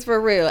 This is for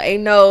real.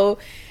 Ain't no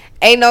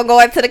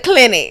going to the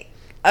clinic.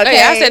 Okay. Oh,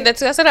 yeah, I said that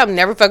too. I said I'm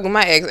never fucking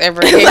my ex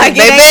ever again. Like,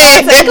 it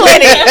ain't going to the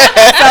clinic.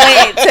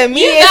 So to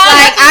me, it's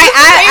like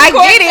I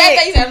get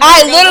it.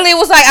 I literally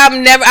was like,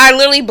 I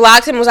literally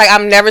blocked him and was like,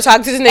 I'm never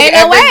talking to this nigga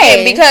ever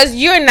again, because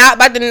you're not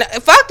about to.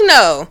 Fuck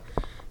no.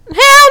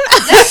 Hell no.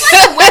 That's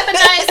like a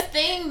weaponized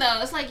thing, though.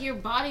 It's like your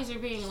bodies are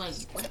being like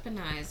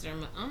weaponized, or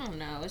I don't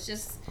know. It's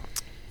just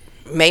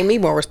made me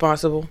more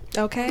responsible.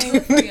 Okay.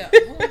 yeah.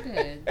 Well,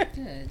 good.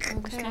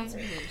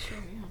 Responsibility, sure.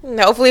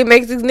 Yeah. Hopefully, it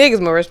makes these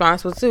niggas more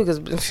responsible too,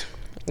 because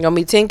gonna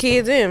be 10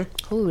 kids in.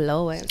 Oh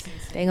Lord,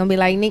 they gonna be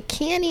like Nick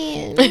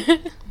Cannon,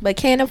 but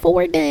can't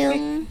afford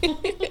them.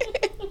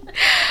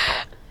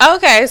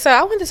 Okay, so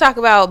I want to talk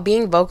about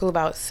being vocal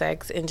about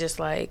sex and just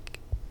like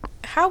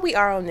how we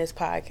are on this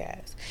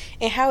podcast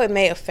and how it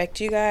may affect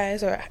you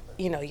guys, or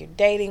your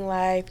dating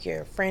life,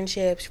 your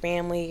friendships,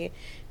 family.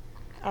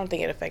 I don't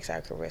think it affects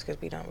our careers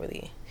because we don't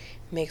really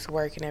mix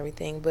work and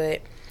everything.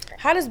 But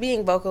how does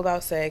being vocal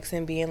about sex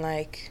and being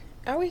like,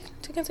 are we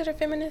to consider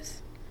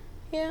feminists?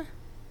 Yeah.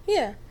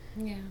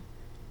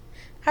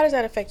 How does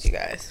that affect you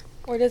guys,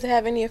 or does it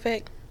have any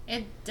effect?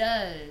 It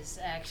does,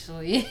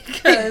 actually,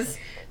 because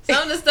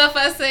some of the stuff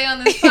I say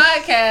on this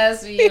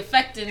podcast be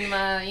affecting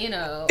my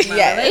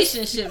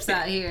relationships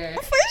out here.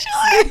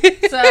 For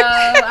sure. So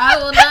I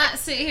will not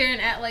sit here and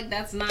act like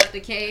that's not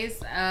the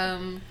case.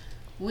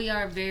 We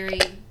are very...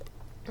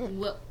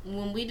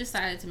 when we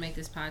decided to make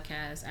this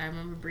podcast, I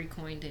remember Brie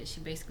coined it. She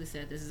basically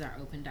said, this is our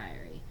open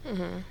diary.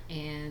 Mm-hmm.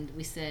 And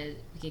we said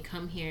we can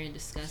come here and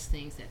discuss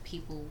things that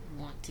people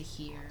want to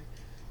hear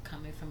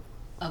coming from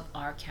of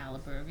our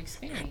caliber of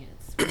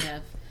experience. We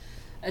have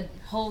a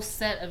whole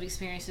set of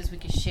experiences we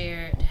can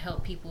share to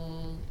help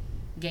people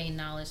gain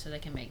knowledge so they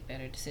can make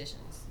better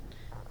decisions.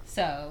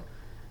 So,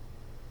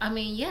 I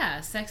mean,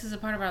 yeah, sex is a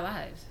part of our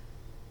lives.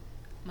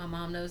 My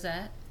mom knows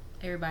that.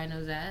 Everybody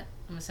knows that.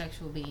 I'm a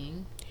sexual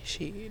being.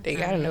 They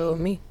gotta know of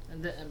me.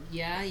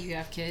 Yeah, you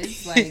have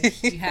kids.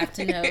 Like, you have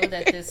to know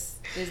that this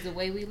is the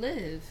way we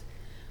live.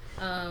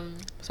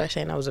 So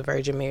saying I was a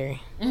Virgin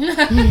Mary.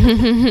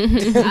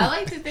 I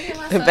like to think of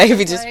myself. The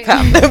baby just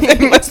popped up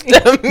in my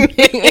stomach.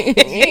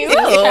 Jesus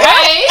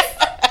Christ.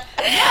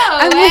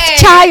 I'm with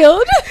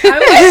child.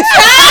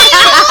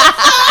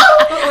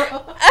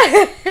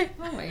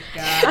 Oh my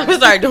God. I'm gonna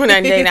start doing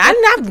that dating.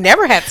 I've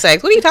never had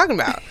sex. What are you talking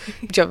about?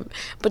 But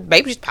the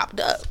baby just popped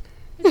up.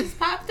 It just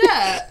popped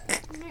up.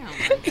 Oh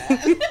my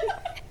God.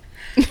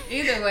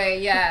 Either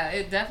way, yeah,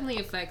 it definitely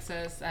affects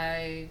us.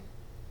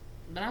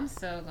 But I'm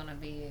still gonna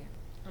be.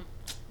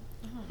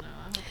 I don't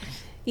know.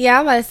 Yeah,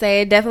 I'm about to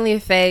say it definitely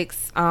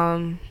affects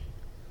my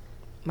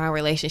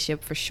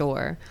relationship for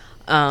sure.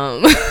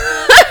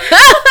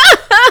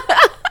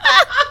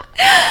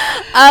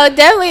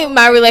 Definitely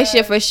my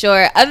relationship for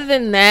sure. Other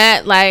than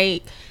that,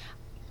 like,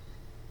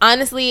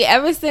 honestly,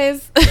 ever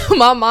since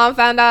my mom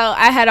found out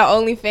I had an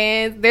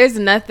OnlyFans, there's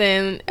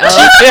nothing else.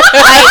 There's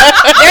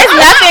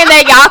nothing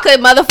that y'all could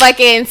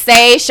motherfucking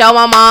say, show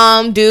my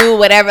mom, do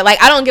whatever.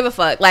 Like, I don't give a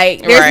fuck.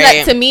 Like,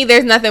 to me,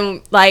 there's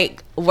nothing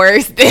like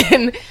worse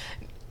than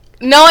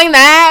knowing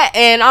that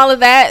and all of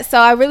that. So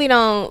I really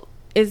don't.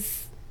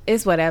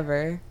 It's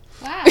whatever.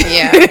 Wow.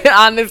 Yeah.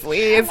 Honestly,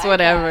 it's like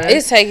whatever.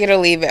 It's take it or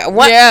leave it.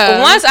 Once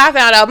I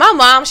found out, my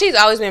mom, she's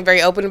always been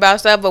very open about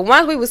stuff, but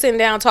once we were sitting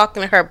down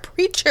talking to her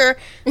preacher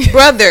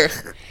brother,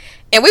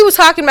 and we was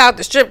talking about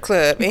the strip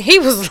club, and he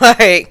was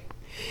like,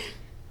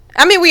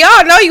 I mean, we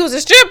all know you was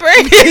a stripper.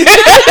 I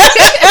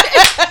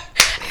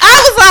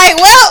was like,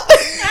 well,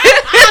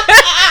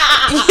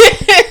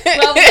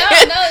 we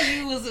all know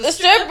you was a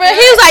stripper.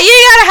 He was like, you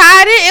ain't gotta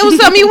hide it. It was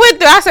something you went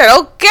through. I said,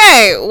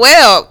 okay,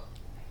 well.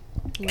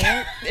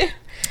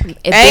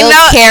 It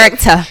builds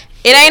character.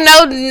 It ain't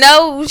no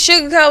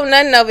sugarcoat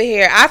nothing over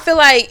here. I feel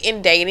like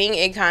in dating,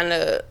 it kind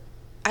of,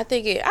 I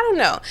don't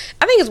know.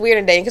 I think it's weird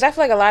in dating because I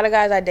feel like a lot of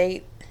guys I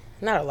date,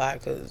 not a lot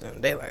because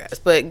they like us,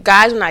 but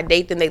guys when I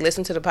date them, they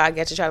listen to the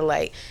podcast to try to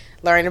like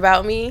learn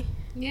about me.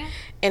 Yeah.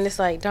 And it's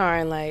like,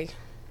 darn, like,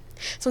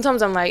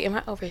 sometimes I'm like, am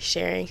I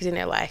oversharing? Because then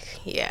they're like,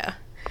 yeah.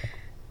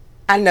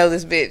 I know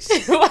this bitch.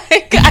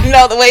 Like, I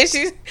know the way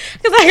she's,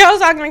 because like I was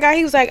talking to a guy,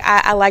 he was like,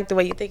 I like the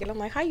way you think. And I'm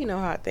like, how you know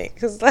how I think?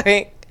 Because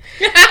like,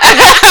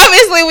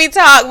 obviously we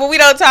talk, but we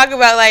don't talk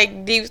about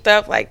like deep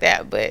stuff like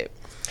that. But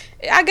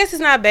I guess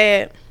it's not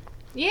bad.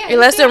 Yeah. It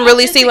lets them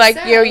really see like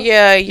self.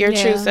 your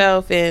true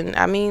self. And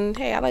I mean,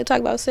 hey, I like to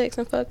talk about sex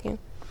and fucking.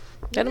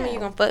 That don't mean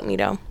you're gonna fuck me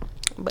though.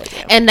 But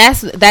yeah. And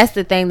that's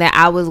the thing that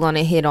I was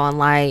gonna hit on.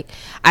 Like,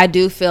 I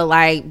do feel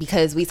like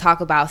because we talk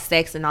about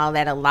sex and all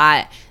that a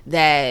lot,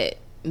 that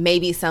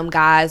maybe some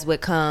guys would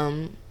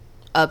come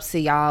up to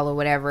y'all or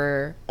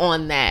whatever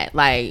on that,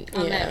 like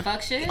on that fuck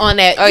shit, on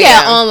that,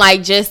 on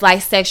like just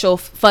like sexual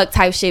fuck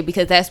type shit,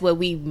 because that's what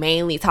we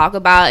mainly talk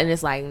about. And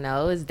it's like,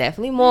 no, it's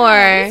definitely more.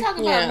 No, we talk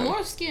about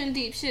more skin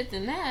deep shit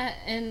than that,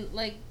 and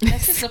like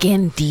that's just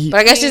skin deep. But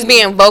I guess just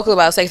being vocal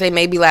about sex, they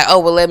may be like, oh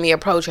well, let me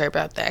approach her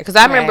about that. Because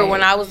I remember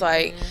when I was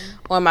like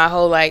on my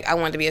whole like I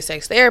wanted to be a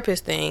sex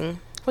therapist thing,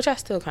 which I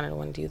still kind of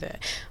want to do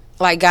that.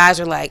 Like guys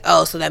are like,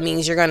 oh, so that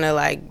means you're gonna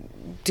like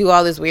do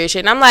all this weird shit,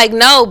 and I'm like,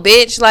 no,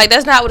 bitch, like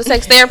that's not what a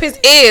sex therapist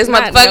is,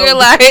 motherfucker.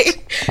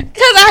 Like,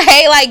 because I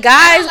hate like guys.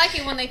 I don't like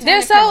it when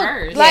they're so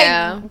perverse.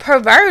 Like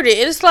perverted.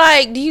 It's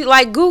like, do you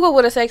like Google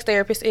what a sex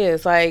therapist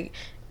is? Like,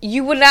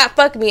 you would not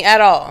fuck me at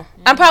all.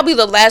 I'm probably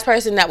the last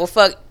person that will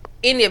fuck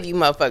any of you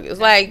motherfuckers.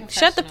 Like,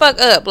 shut the fuck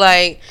up.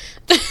 Like,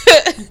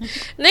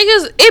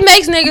 niggas, it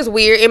makes niggas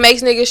weird. It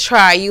makes niggas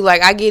try you.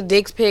 Like, I get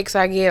dick pics.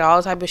 I get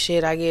all type of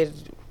shit. I get.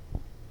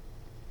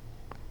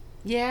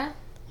 Yeah.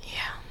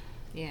 Yeah.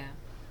 Yeah.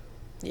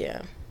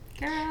 Yeah.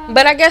 Girl.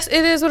 But I guess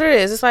it is what it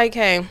is. It's like,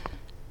 hey,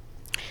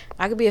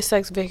 I could be a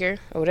sex vicar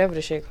or whatever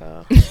the shit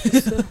called.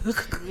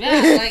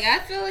 Yeah, like I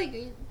feel like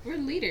we're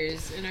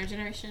leaders in our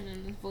generation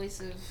and the voice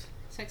of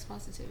sex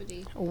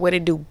positivity. What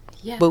it do?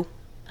 Yeah. Boo.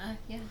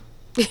 Yeah.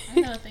 I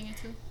know a thing or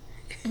two.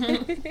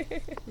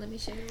 Let me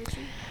share it with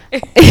you.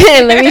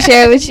 Let me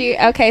share it with you.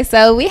 Okay,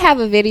 so we have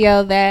a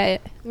video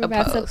that we're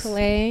about to post.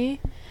 play.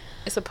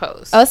 It's a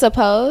post. Oh, it's a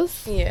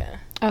post? Yeah.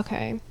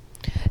 Okay.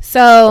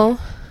 So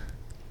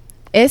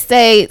it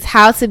states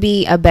how to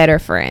be a better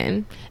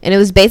friend. And it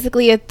was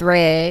basically a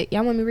thread.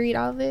 Y'all want me to read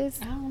all this?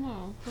 I don't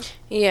know.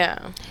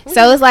 Yeah.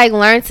 So it's like,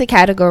 learn to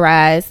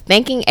categorize.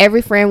 Thinking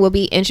every friend will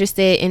be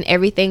interested in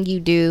everything you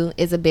do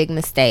is a big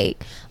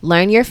mistake.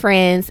 Learn your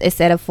friends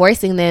instead of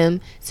forcing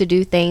them to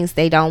do things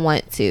they don't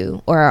want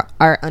to or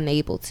are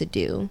unable to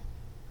do.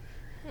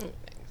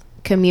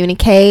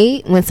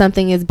 Communicate. When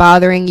something is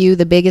bothering you,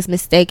 the biggest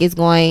mistake is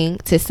going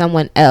to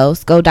someone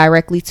else. Go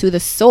directly to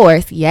the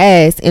source,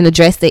 yes, and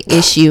address the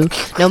issue,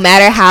 no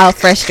matter how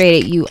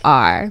frustrated you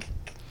are.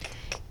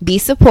 Be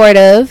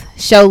supportive.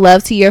 Show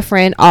love to your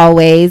friend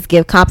always.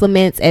 Give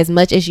compliments as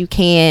much as you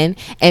can,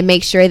 and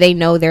make sure they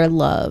know they're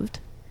loved.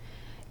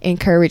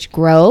 Encourage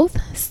growth.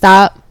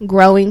 Stop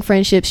growing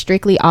friendships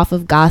strictly off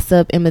of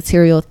gossip and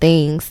material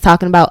things.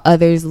 Talking about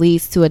others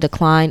leads to a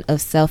decline of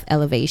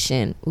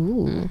self-elevation.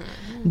 Ooh.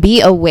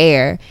 Be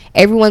aware.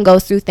 Everyone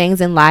goes through things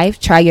in life.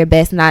 Try your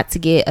best not to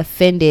get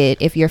offended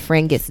if your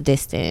friend gets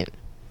distant.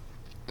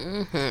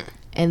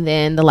 And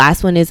then the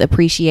last one is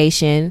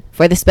appreciation.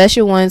 For the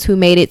special ones who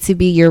made it to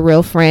be your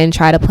real friend,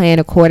 try to plan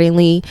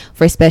accordingly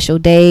for special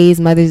days,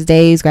 Mother's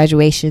Days,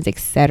 graduations,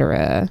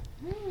 etc.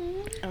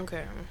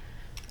 Okay.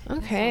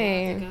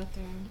 Okay.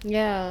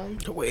 Yeah.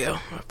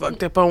 Well, I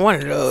fucked up on one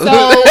of those.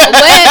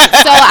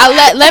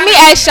 Let me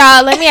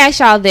ask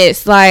y'all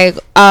this. Like,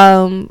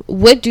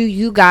 what do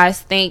you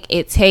guys think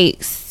it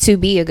takes to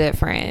be a good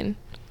friend?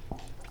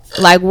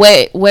 Like,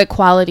 what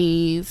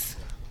qualities?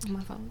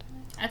 My phone.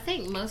 I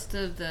think most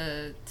of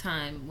the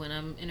time when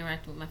I'm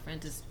interacting with my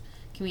friends is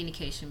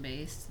communication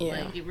based.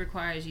 Yeah. Like, it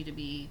requires you to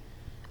be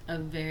a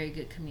very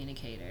good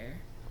communicator.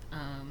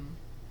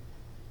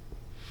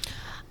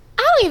 I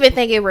don't even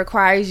think it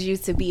requires you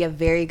to be a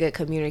very good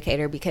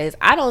communicator, because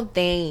I don't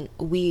think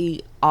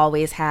we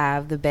always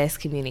have the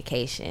best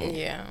communication.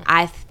 Yeah.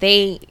 I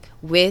think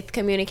with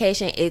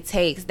communication, it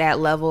takes that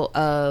level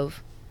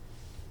of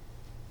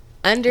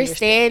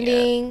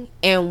understanding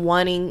and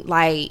wanting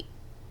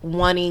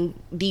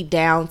deep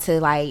down to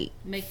like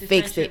Make the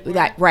fix friendship it, work.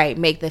 like, right,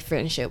 make the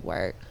friendship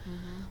work.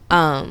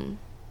 And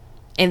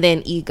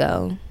then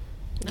ego,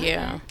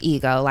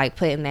 like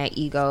putting that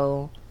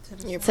ego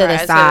Your to the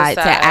pride side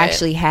to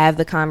actually have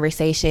the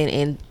conversation,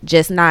 and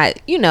just not,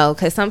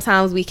 because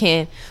sometimes we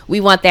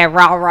want that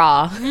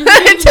raw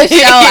to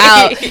show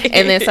out,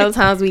 and then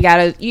sometimes we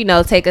gotta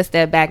take a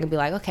step back and be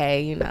like,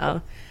 okay,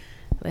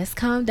 let's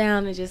calm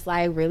down and just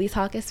like really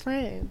talk as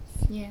friends.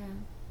 Yeah.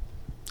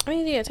 I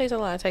mean, yeah, it takes a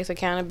lot. It takes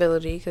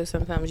accountability, because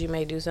sometimes you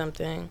may do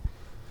something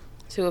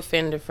to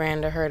offend a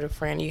friend or hurt a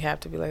friend. You have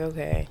to be like,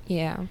 okay,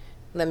 Yeah.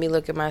 let me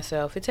look at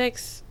myself. It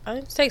takes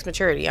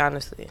maturity,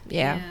 honestly.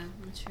 Yeah.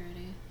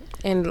 Maturity.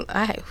 And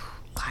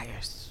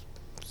liars.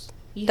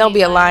 You Don't hate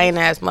be a liars? lying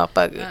ass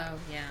motherfucker. Oh,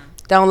 yeah.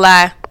 Don't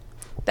lie.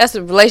 That's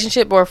a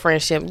relationship or a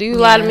friendship. Do you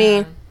lie to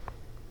me?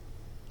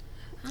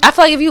 I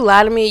feel like if you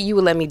lie to me, you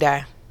would let me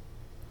die.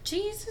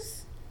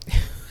 Jesus.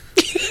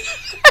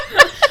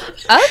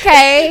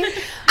 Okay.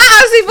 I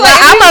honestly feel like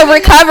I'm a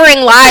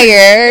recovering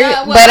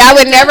liar, but I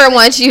would never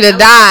want you to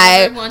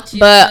die. But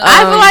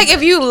I feel like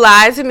if you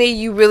lie to me,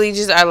 you really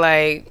just are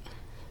like.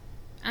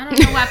 I don't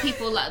know why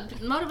people lie.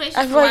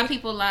 Motivation for why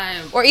people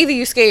lie. Or either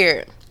you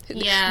scared.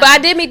 Yeah. But I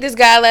did meet this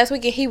guy last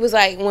week, and he was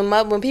like,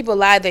 when people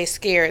lie, they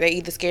scared. They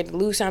either scared to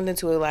lose something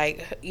to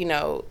they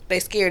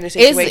scared the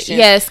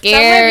situation.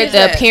 Scared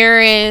the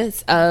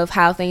appearance of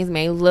how things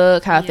may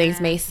look, how things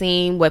may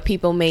seem, what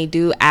people may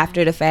do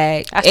after the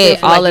fact.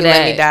 All of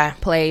that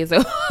plays a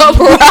role.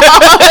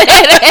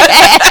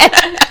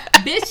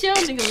 Bitch, your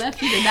nigga left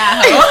you to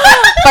die, ho.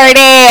 For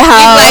that,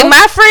 ho. Like,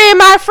 my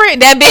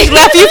friend, that bitch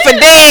left you for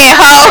dead,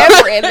 ho.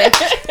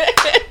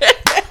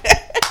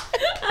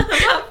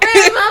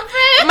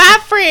 My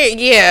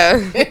friend, yeah.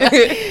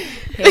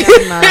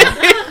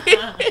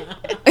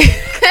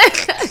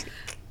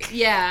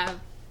 Yeah.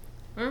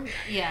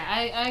 Yeah,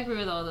 I agree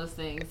with all those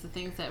things. The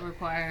things that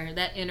require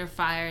that inner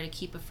fire to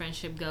keep a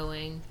friendship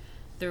going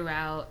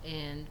throughout,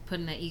 and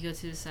putting that ego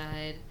to the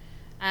side.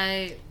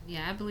 I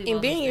believe in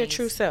being your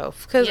true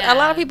self, because a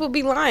lot of people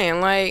be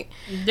lying. Like,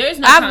 there's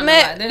no time to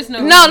lie. There's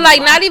no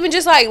like, not even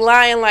just like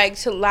lying, like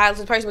to lie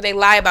to the person, but they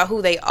lie about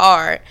who they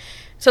are.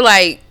 So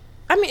like,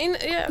 I mean,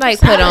 yeah,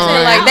 like put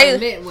on, like they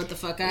admit what the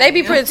fuck they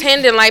be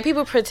pretending, like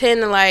people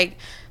pretend to like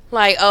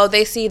Like, oh,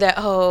 they see that,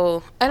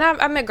 oh, and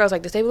I met girls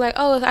like this. They be like,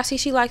 oh, I see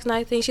she likes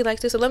nice things, she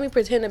likes this, so let me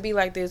pretend to be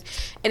like this.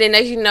 And then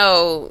as you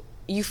know,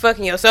 you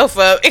fucking yourself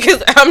up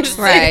because I'm just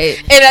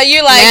right. And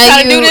you're like, now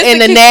trying you to do this in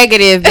the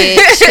negative,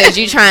 bitch, because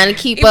you trying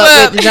to keep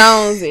up with the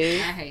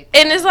Joneses.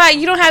 And it's like,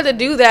 you don't have to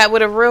do that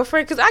with a real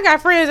friend, because I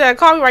got friends that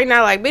call me right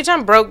now like, bitch,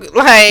 I'm broke,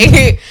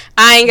 like,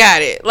 I ain't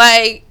got it.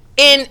 Like,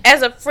 and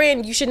as a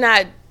friend, you should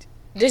not,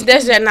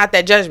 that's not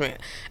that judgment.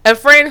 A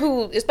friend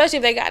who, especially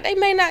if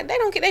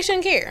they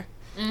shouldn't care.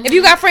 Mm-hmm. If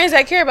you got friends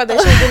that care about that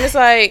shit, then it's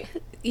like,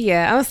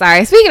 yeah, I'm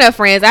sorry. Speaking of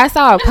friends, I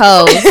saw a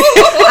post.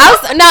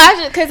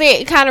 Because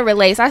it kind of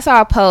relates. I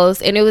saw a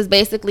post, and it was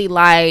basically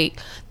like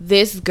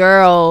this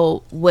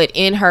girl would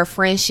end her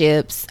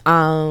friendships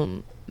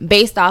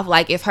based off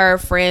like if her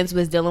friends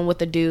was dealing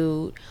with a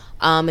dude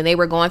and they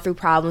were going through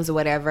problems or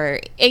whatever.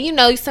 And you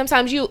know,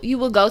 sometimes you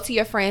will go to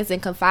your friends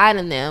and confide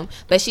in them.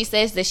 But she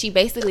says that she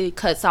basically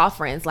cuts off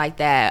friends like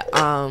that.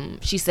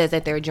 She says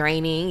that they're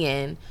draining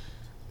and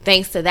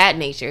things to that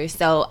nature.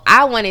 So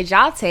I wanted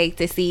y'all take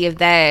to see if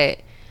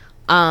that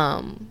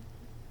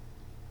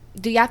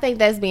do y'all think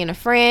that's being a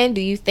friend?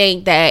 Do you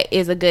think that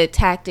is a good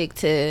tactic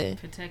to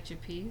protect your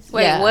peace?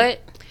 Wait, what?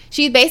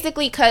 She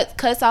basically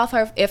cuts off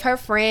if her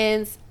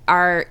friends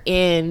are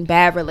in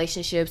bad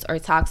relationships or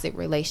toxic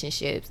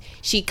relationships,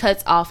 she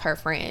cuts off her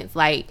friends.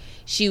 Like,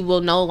 she will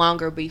no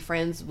longer be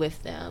friends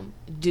with them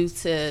due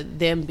to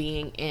them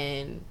being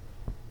in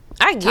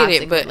I get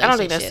it, but I don't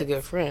think that's a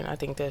good friend. I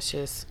think that's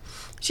just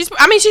she's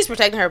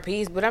protecting her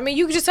peace, but I mean,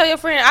 you can just tell your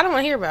friend, I don't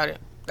want to hear about it.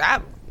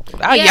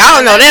 Y'all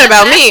don't know that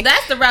about me.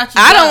 That's the route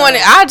I don't want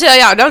it. I'll tell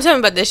y'all, don't tell me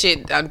about this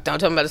shit. Don't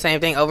tell me about the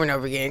same thing over and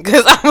over again,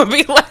 because I'm going to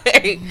be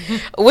like,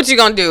 what you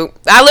going to do?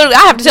 I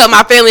have to tell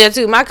my family that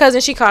too. My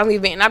cousin, she called me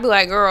venting. I'll be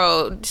like,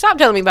 girl, stop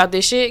telling me about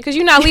this shit, because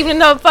you're not leaving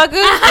the fucker.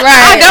 Right.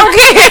 I don't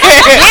care.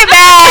 Get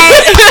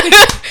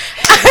back.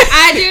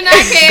 I do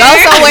not care. Go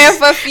somewhere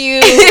for a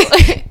few.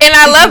 And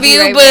I love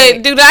you,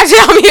 but do not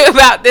tell me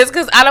about this,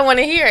 because I don't want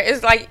to hear it.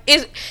 It's like,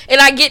 and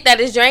I get that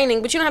it's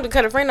draining, but you don't have to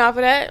cut a friend off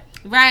of that.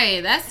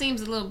 Right, that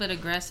seems a little bit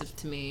aggressive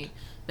to me.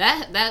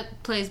 That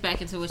plays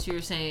back into what you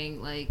were saying,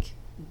 like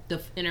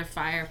the inner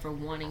fire for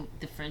wanting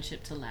the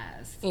friendship to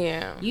last.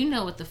 Yeah, you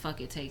know what the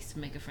fuck it takes to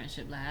make a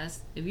friendship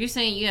last. If you're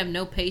saying you have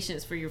no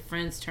patience for your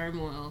friend's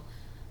turmoil,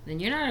 then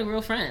you're not a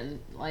real friend.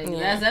 Like,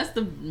 that's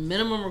the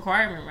minimum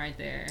requirement right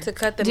there. To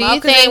cut them off. Do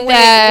you think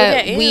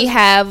that we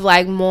have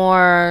like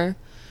more?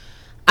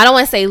 I don't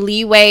want to say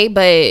leeway,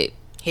 but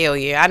hell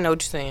yeah, I know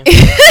what you're saying. I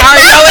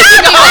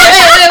already know what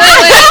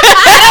you're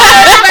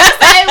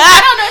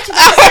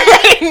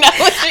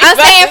I'm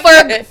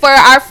saying for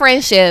our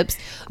friendships,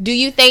 do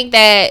you think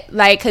that,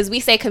 like, because we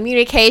say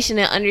communication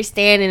and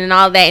understanding and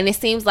all that, and it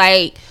seems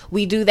like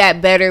we do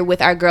that better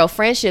with our girl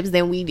friendships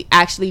than we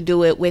actually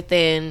do it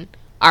within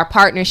our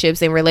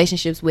partnerships and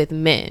relationships with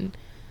men.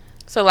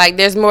 So, like,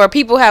 there's more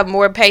people have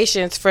more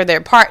patience for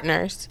their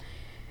partners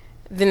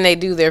than they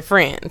do their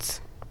friends.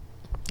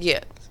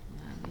 Yeah.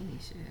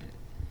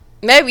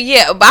 Maybe,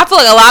 yeah, but I feel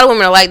like a lot of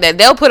women are like that.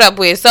 They'll put up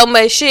with so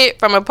much shit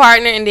from a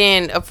partner, and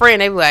then a friend,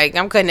 they be like,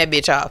 I'm cutting that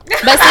bitch off. But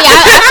see,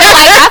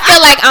 I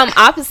feel like I'm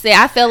opposite.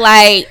 I feel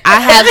like I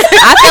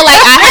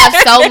have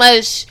so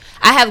much.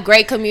 I have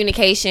great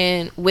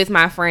communication with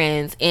my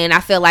friends, and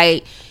I feel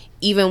like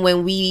even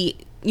when we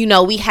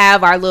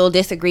have our little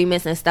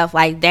disagreements and stuff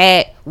like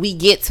that, we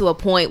get to a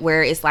point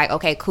where it's like,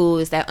 okay, cool,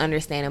 it's that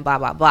understanding, blah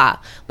blah blah.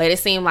 But it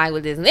seemed like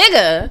with this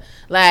nigga,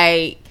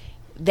 like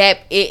that,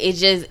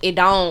 it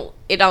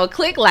don't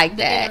click like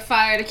that. The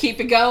fire to keep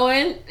it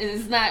going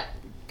is not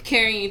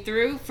carrying you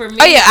through. For me,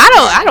 oh yeah,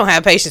 I don't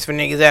have patience for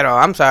niggas at all.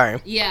 I'm sorry.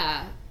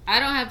 Yeah,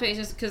 I don't have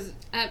patience because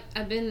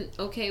I've been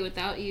okay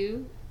without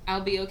you.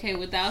 I'll be okay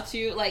without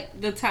you. Like,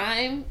 the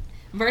time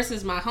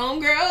versus my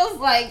homegirls,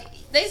 like,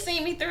 they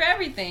see me through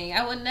everything.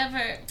 I would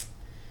never.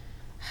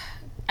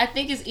 I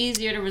think it's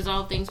easier to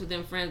resolve things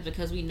within friends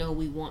because we know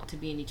we want to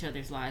be in each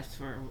other's lives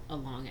for a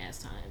long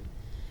ass time.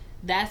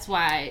 That's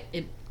why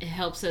it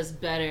helps us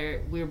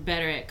better. We're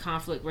better at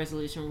conflict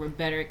resolution. We're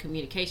better at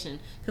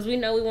communication because we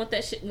know we want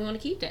that shit. We want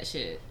to keep that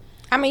shit.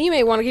 I mean, you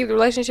may want to keep the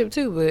relationship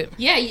too, but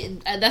yeah,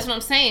 that's what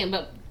I'm saying.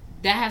 But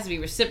that has to be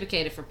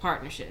reciprocated for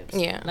partnerships.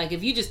 Yeah, like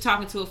if you just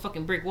talking to a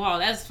fucking brick wall,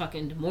 that's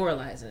fucking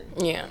demoralizing.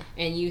 Yeah,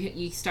 and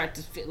you start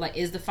to feel like,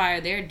 is the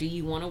fire there? Do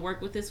you want to work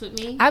with this with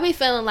me? I be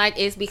feeling like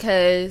it's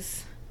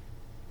because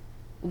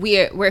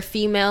we're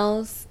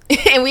females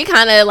and we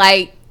kind of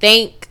like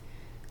think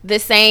the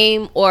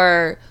same,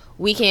 or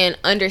we can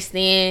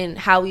understand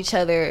how each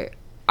other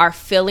are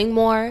feeling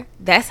more.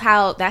 That's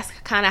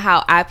kind of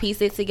how I piece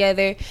it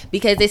together,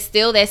 because it's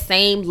still that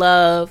same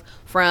love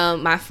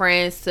from my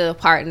friends to the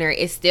partner.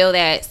 It's still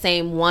that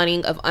same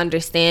wanting of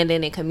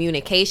understanding and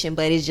communication,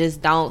 but it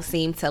just don't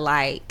seem to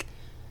like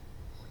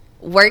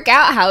work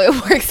out how it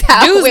works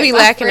out. Dudes be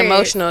lacking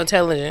emotional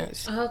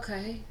intelligence.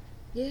 Okay,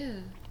 yeah,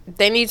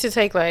 they need to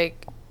take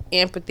like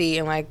empathy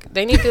and like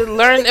they need to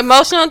learn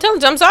emotional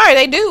intelligence. I'm sorry,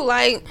 they do.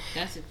 Like,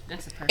 that's a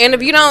perfect. And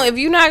if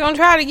you're not gonna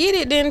try to get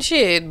it, then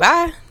shit,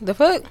 bye. The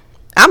fuck.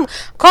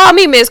 Call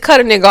me Miss Cut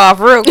a Nigga Off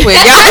real quick. Y'all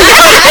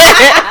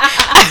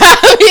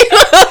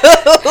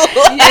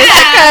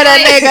cut a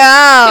nigga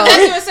off.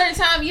 Because to a certain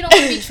time, you don't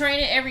want to be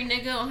training every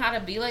nigga on how to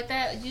be like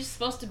that. You're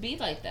supposed to be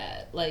like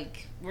that.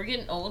 Like, we're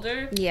getting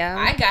older. Yeah.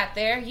 I got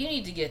there. You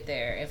need to get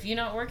there. If you're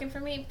not working for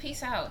me,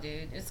 peace out,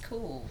 dude. It's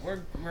cool.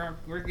 We're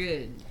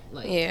good.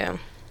 Like, Yeah.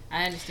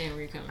 I understand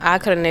where you're coming from. I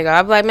cut a nigga.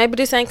 I'd be like, maybe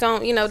this ain't gonna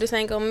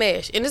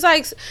mesh. And it's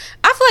like,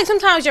 I feel like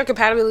sometimes your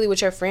compatibility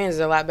with your friends is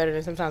a lot better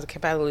than sometimes the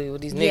compatibility with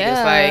these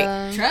niggas.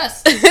 Like,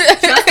 Trust.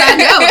 Trust, I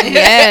know it.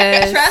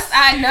 Yes. Trust,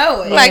 I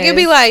know it. like it'd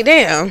be like,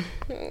 damn,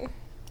 the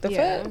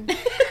Yeah. fuck. Maybe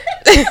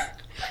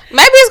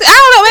it's, I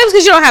don't know. Maybe it's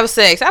because you don't have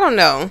sex. I don't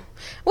know.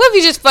 What if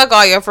you just fuck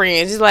all your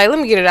friends? Just like, let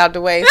me get it out the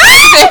way. we go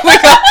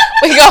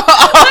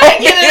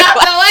Get it out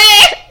the way.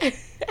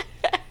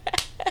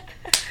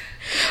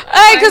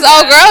 Hey, because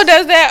old girl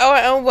does that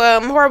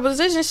on Horrible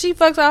Decisions. She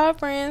fucks all her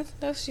friends.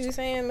 That's what she was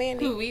saying,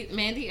 Mandy. Who,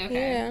 Mandy?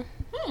 Okay.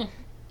 Yeah.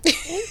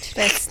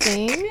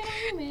 Interesting.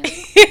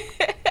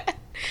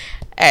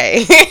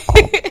 Hey.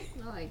 I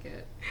like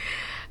it.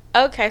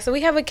 Okay, so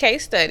we have a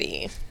case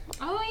study.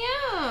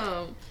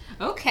 Oh,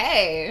 yeah.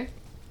 Okay.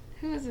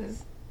 Who is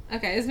this?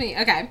 Okay, it's me.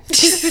 Okay.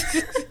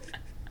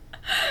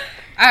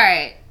 All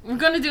right. We're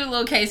going to do a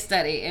little case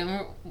study,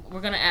 and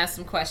we're going to ask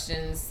some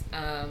questions.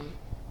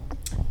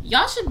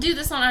 Y'all should do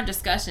this on our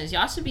discussions.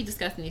 Y'all should be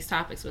discussing these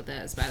topics with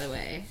us, by the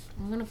way.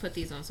 I'm going to put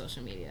these on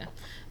social media.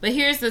 But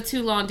here's the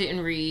too long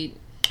didn't read.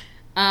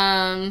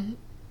 A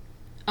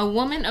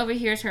woman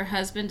overhears her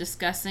husband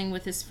discussing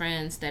with his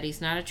friends that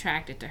he's not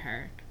attracted to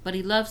her, but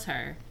he loves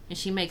her, and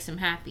she makes him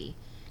happy.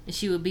 And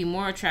she would be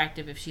more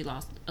attractive if she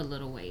lost a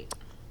little weight.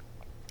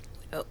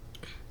 Oh.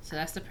 So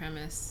that's the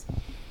premise.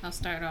 I'll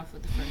start off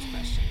with the first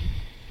question.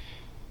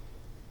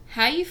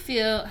 How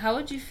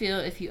would you feel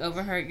if you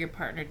overheard your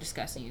partner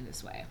discussing you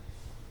this way?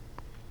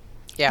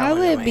 Yeah, I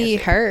would be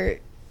hurt.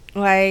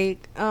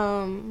 Like,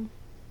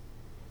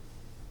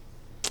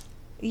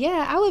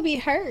 yeah, I would be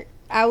hurt.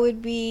 I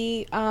would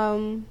be,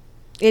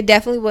 it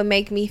definitely would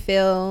make me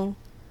feel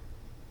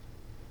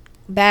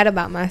bad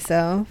about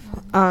myself.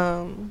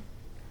 But,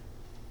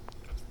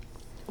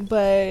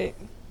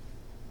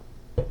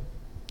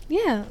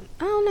 yeah,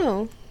 I don't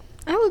know.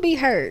 I would be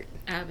hurt.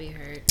 I'd be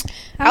hurt.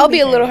 I would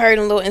be a little hurt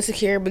and a little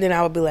insecure, but then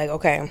I would be like,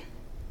 okay.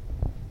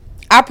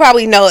 I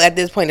probably know at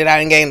this point that I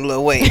done gained a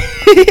little weight. Okay,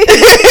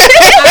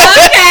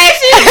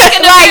 she's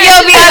looking Like,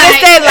 you'll be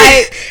understand,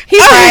 like, he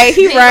right.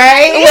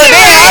 Well,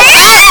 damn,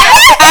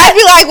 I'd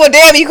be like, well,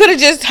 damn, you could have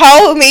just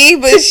told me,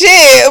 but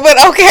shit.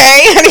 But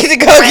okay, I need to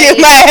go get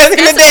my ass in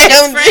the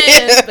damn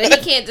gym. But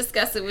he can't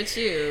discuss it with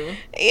you.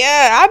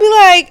 Yeah, I'd be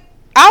like,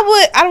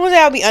 I don't want to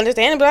say I'd be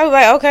understanding, but I'd be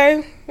like,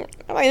 okay.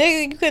 I'm like,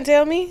 nigga, you couldn't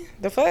tell me?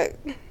 The fuck?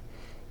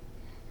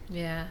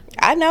 Yeah.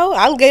 I know.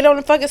 I'll get on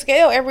the fucking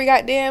scale every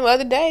goddamn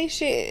other day.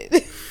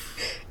 Shit.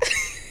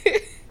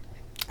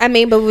 I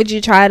mean, but would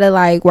you try to,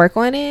 like, work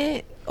on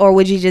it? Or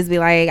would you just be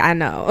like, I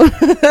know?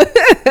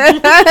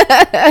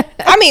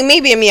 I mean,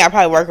 me being me, I'd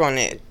probably work on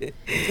it.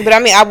 But I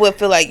mean, I would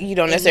feel like you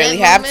don't necessarily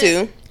have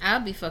to.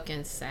 I'll be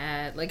fucking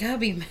sad. Like, I'll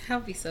be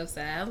so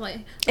sad. I'm like,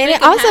 and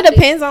it also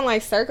depends on,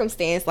 like,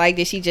 circumstance. Like,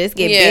 did she just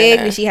get big?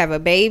 Did she have a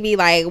baby?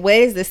 Like, what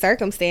is the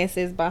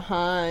circumstances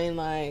behind,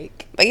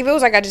 like if it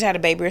was like I just had a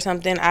baby or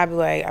something, I'd be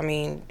like, I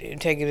mean,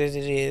 take it as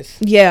it is.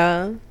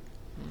 Yeah.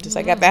 Just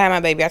like after I had my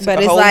baby, I took but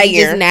a it's whole like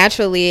year. just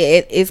naturally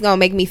it's gonna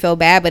make me feel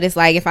bad. But it's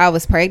like if I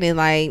was pregnant,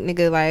 like,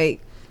 nigga, like,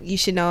 you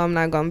should know I'm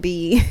not gonna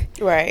be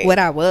right what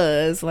I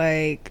was,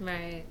 like,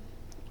 right.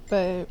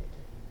 But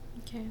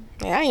Okay.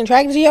 Man, I ain't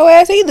attracted to your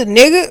ass either,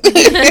 nigga.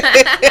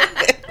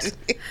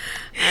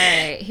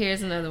 Alright,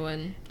 here's another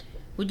one.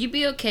 Would you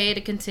be okay to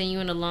continue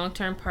in a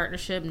long-term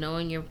partnership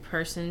knowing your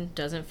person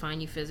doesn't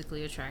find you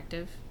physically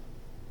attractive?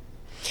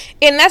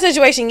 In that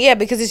situation, yeah,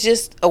 because it's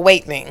just a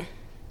weight thing.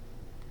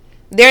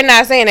 They're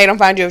not saying they don't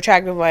find you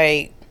attractive,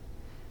 like,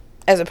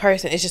 as a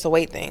person. It's just a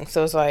weight thing.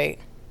 So it's like,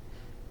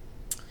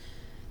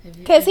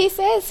 because he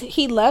says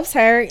he loves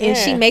her and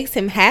she makes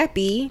him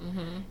happy.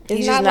 Mm-hmm.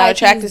 He's just not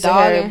attracted to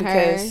her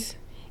because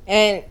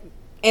and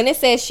it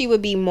says she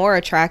would be more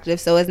attractive.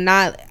 So it's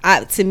not,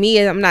 to me,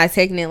 I'm not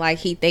taking it like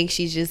he thinks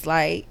she's just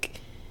like,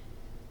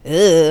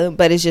 ugh,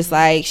 but it's just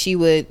like she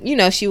would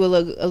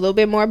look a little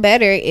bit more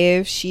better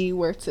if she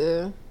were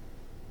to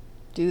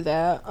do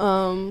that.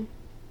 But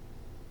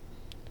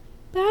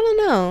I don't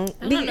know.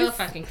 I don't know if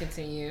I can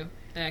continue,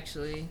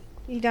 actually.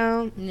 You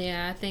don't?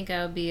 Yeah, I think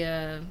I would be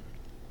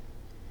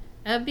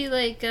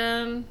like,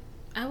 I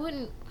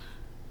wouldn't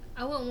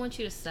want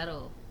you to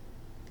settle.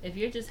 If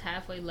you're just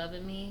halfway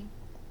loving me,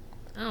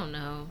 I don't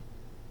know.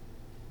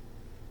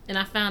 And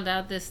I found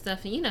out this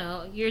stuff,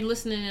 and you're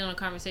listening in on a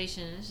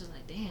conversation, and it's just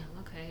like, damn,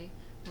 okay.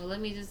 Well, let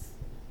me just,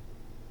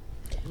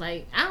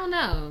 like, I don't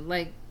know.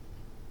 Like,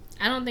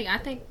 I don't know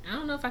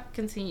if I can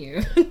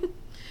continue.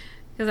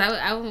 Because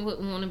I wouldn't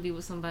want to be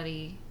with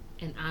somebody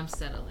and I'm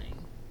settling.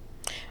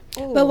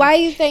 Ooh. But why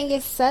do you think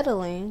it's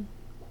settling?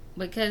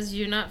 Because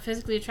you're not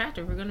physically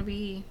attractive. We're going to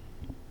be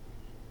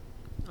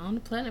on the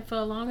planet for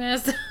a long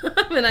ass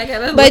time. And I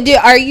got to... But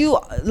are you,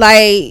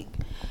 like...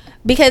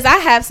 Because I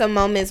have some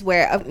moments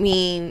where, I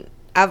mean,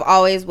 I've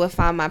always would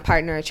find my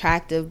partner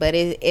attractive, but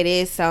it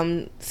is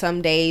some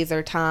days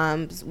or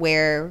times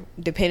where,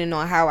 depending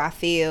on how I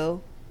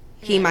feel,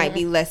 he might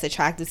be less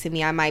attractive to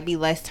me. I might be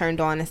less turned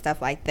on and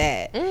stuff like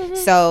that.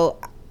 So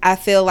I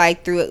feel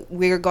like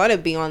we're going to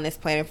be on this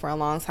planet for a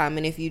long time,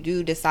 and if you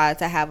do decide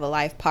to have a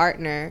life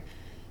partner,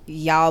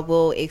 y'all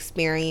will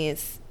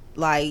experience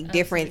like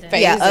different ups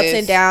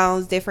and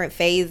downs, different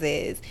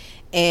phases,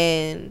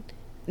 and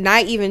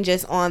not even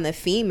just on the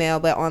female,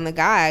 but on the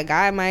guy. A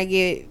guy might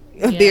get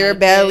a beer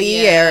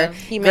belly or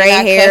gray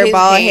hair,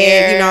 bald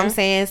head. You know what I'm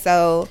saying?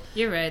 So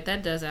you're right.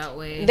 That does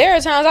outweigh. There are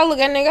times I look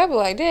at a nigga, I be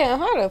like, damn,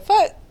 how the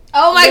fuck?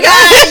 Oh my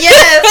god,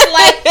 yes.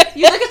 Like,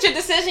 you look at your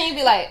decision, you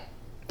be like,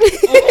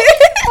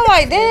 I'm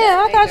like,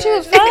 damn, I thought you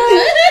was fine.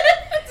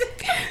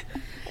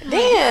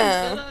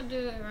 Damn. I don't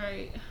do it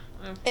right.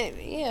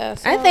 Yeah,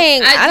 so I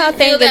don't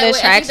think the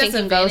attraction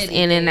can go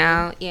in and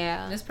out.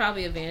 Yeah, it's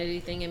probably a vanity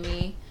thing in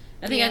me.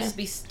 I think I'd just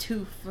be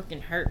too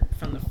freaking hurt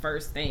from the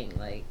first thing.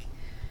 Like,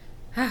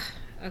 okay.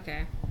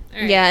 All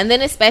right. Yeah, and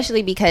then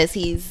especially because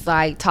he's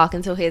like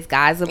talking to his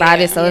guys about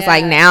it, so it's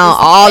like now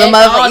all the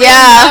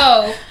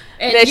motherfuckers,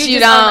 and that you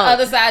don't. On the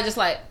other side, just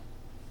like,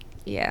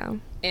 and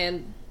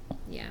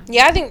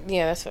I think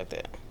that's fucked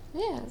up.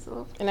 Yeah, it's a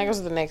little. And that goes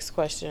to the next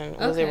question.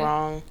 Was it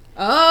wrong?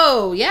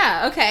 Oh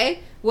yeah, okay.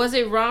 Was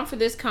it wrong for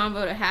this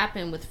convo to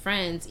happen with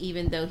friends,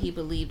 even though he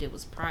believed it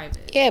was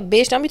private? Yeah,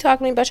 bitch, don't be talking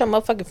to me about your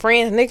motherfucking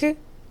friends, nigga.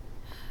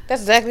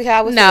 That's exactly how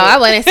I would say I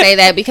wouldn't say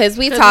that because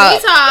we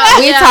talk to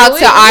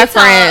our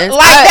friends.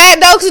 Like that,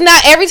 though, because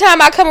not every time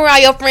I come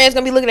around, your friends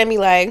going to be looking at me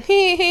like,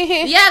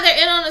 yeah,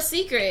 they're in on a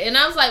secret. And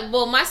I was like,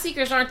 well, my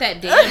secrets aren't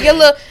that damning. Y'all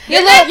gotta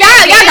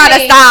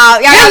stop.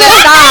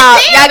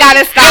 Y'all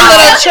gotta stop.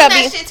 Little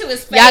chubby. That shit to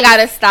his face. Y'all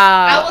gotta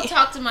stop. I will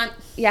talk to my...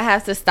 Y'all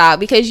have to stop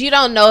because you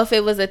don't know if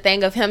it was a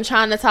thing of him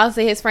trying to talk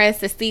to his friends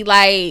to see,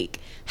 like,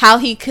 how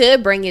he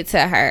could bring it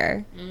to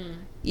her.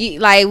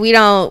 Like, we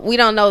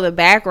don't know the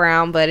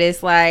background, but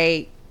it's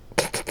like,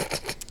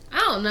 I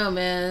don't know,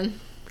 man.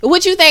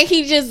 What you think?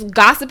 He just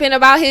gossiping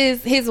about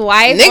his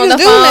wife niggas on the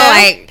do phone? now.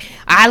 Like,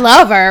 I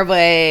love her,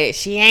 but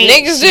she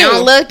niggas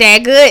don't look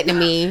that good to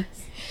me.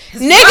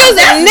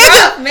 Niggas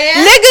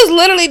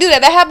literally do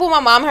that. That happened with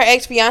my mom, her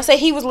ex-fiance.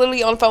 He was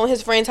literally on the phone with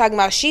his friend talking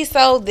about she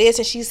sold this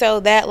and she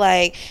sold that,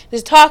 like,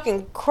 just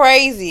talking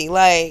crazy.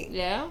 Like,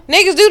 yeah,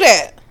 niggas do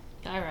that.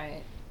 All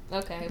right,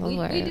 okay, we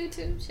do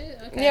too. Shit,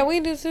 okay. Yeah, we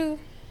do too.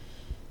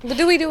 But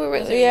do we do it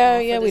really?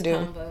 Yeah, we do.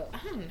 Combo? I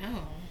don't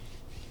know.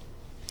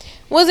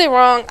 Was it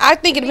wrong? I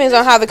think it depends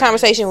on how the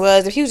conversation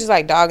was. If he was just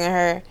like dogging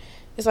her,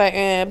 it's like,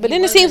 But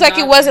then it seems like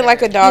it wasn't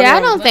like a dog. Yeah,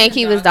 I don't think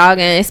he was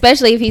dogging,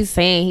 especially if he's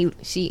saying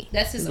she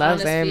that's his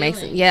loves her.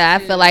 Makes it. Yeah, I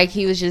feel like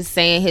he was just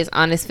saying his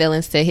honest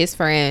feelings to his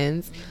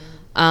friends.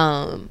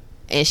 And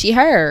she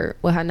heard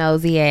with her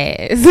nosy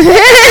ass.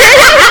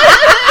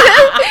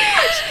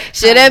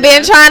 Should have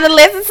been trying to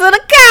listen to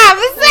the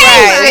conversation.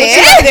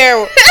 Right.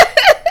 They're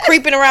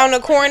creeping around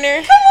the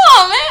corner. Come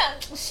on,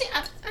 man. Shit,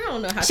 I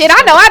don't know how.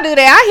 I know I do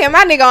that. I hear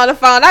my nigga on the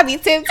phone. I be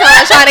tiptoeing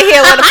trying to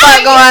hear what the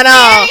fuck going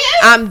on.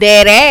 I'm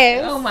dead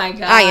ass. Oh my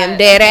god. I am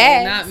dead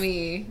ass. Not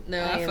me.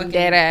 No, I fucking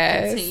dead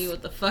ass. Continue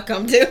what the fuck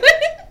I'm doing.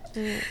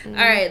 All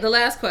right, the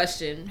last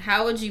question.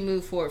 How would you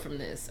move forward from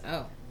this?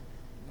 Oh,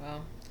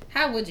 well,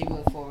 how would you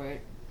move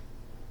forward?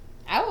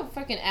 I would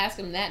fucking ask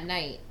him that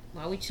night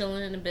while we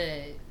chilling in the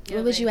bed.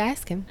 What would you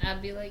ask him?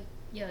 I'd be like,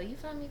 yo, you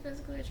find me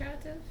physically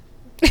attractive?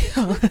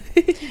 I'm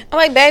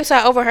like, babe, so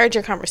I overheard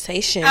your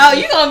conversation. Oh,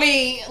 you gonna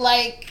be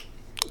like...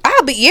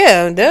 I'll be,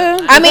 yeah, duh.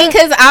 I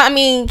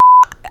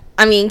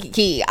mean,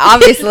 he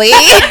obviously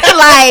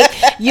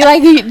like you.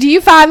 Like, do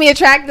you find me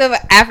attractive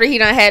after he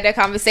done had that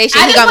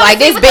conversation? He gonna be like,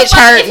 this bitch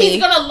hurt me.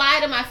 He's gonna lie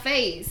to my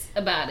face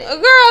about it.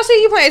 Girl,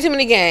 see, you playing too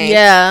many games.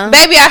 Yeah,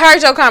 baby, I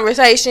heard your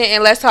conversation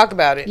and let's talk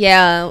about it.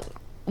 Yeah,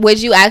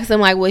 would you ask him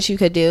like what you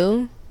could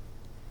do?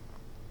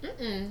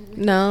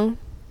 No.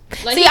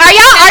 Like, see,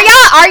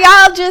 are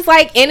y'all just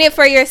like in it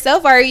for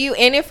yourself, or are you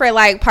in it for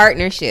like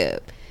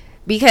partnership?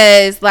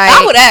 Because like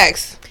I would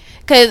ask.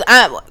 Because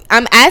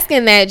I'm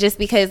asking that just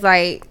because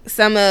like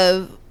some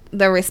of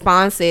the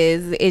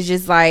responses is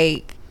just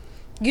like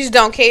you just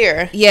don't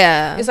care.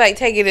 Yeah, it's like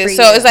take it as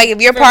so. It's like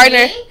if your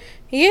partner,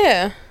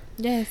 yes,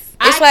 it's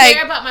I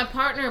care about my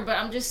partner, but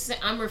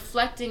I'm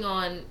reflecting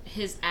on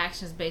his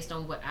actions based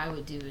on what I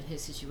would do in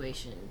his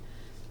situation.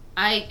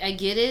 I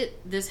get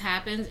it. This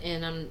happens,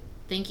 and I'm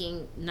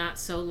thinking not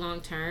so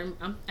long term.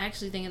 I'm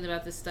actually thinking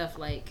about this stuff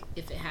like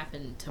if it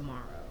happened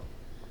tomorrow.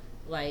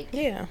 Like,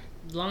 yeah,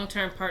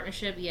 long-term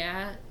partnership,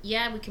 yeah,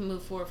 we can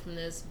move forward from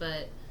this,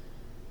 but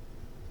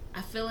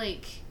I feel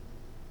like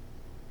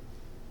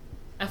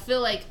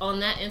on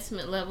that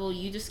intimate level,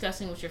 you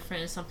discussing with your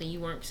friends something you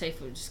weren't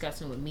safe with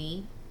discussing with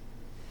me.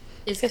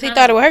 Because he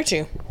thought it would hurt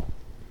you.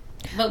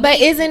 But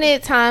isn't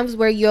it times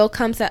where you'll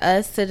come to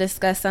us to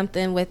discuss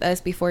something with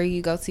us before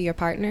you go to your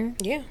partner?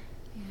 Yeah.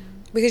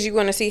 Because you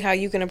want to see how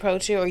you can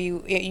approach it, or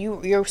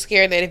you're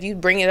scared that if you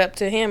bring it up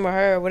to him or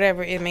her or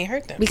whatever, it may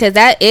hurt them. Because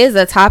that is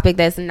a topic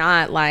that's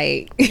not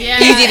like easy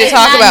to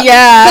talk about.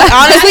 Yeah.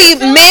 Honestly,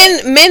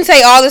 men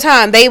say all the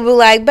time, they be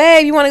like,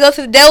 babe, you want to go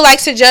to the, they'll like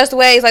suggest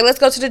ways, like let's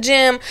go to the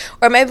gym,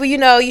 or maybe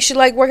you should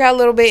like work out a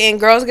little bit, and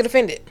girls get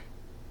offended.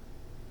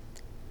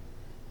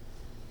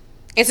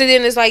 And so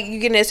then it's like you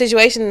get in that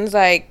situation, and it's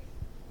like,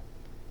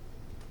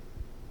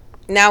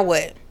 now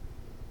what?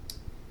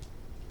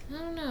 I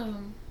don't know.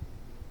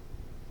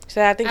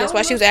 So I think that's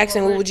why she was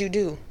asking, what would you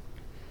do?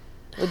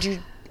 Would you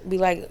be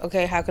like,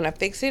 okay, how can I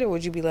fix it? Or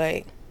would you be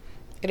like,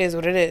 it is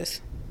what it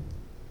is?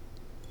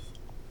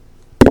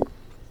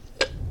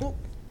 I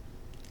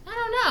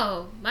don't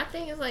know. My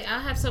thing is like, I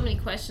have so many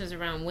questions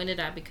around when did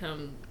I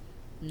become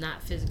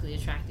not physically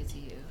attracted to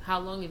you? How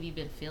long have you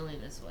been feeling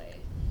this way?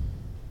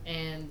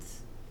 And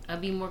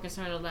I'd be more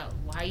concerned about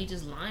why are you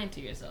just lying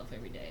to yourself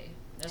every day?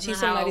 That's not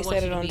how I want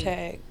said you it to on be.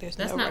 tag.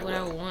 That's not what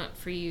I want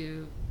for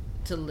you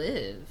to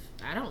live.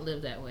 I don't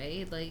live that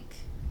way. Like,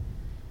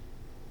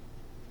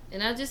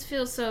 and I just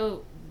feel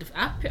so.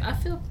 I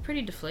feel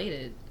pretty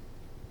deflated.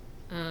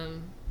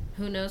 Who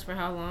knows for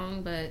how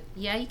long? But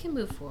yeah, you can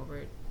move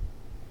forward.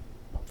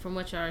 From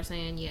what y'all are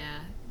saying, yeah,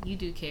 you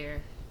do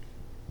care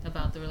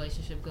about the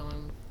relationship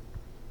going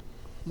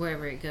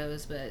wherever it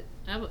goes. But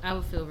I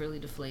would feel really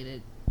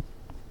deflated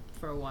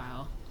for a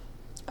while.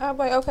 I'm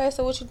like, okay,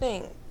 so what you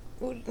think?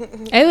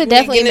 It would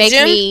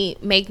definitely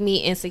make me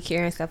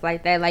insecure and stuff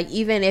like that. Like,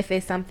 even if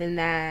it's something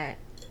that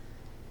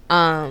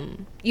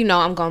I'm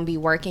gonna be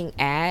working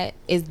at,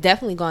 it's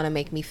definitely gonna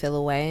make me feel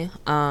away.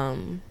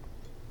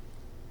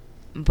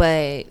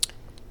 But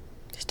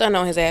stun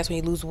on his ass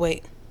when you lose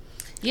weight.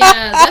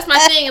 Yeah, that's my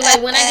thing.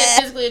 Like, when I get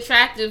physically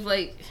attractive,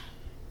 like,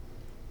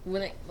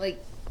 what,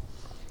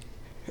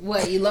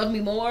 you love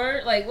me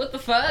more? Like, what the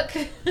fuck?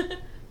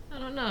 I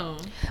don't know.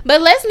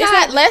 But let's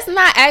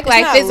not act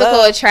like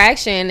physical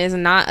attraction is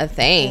not a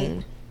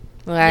thing.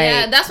 Like,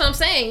 yeah, that's what I'm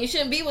saying. You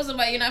shouldn't be with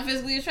somebody you're not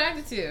physically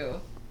attracted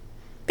to.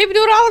 People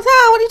do it all the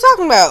time. What are you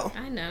talking about?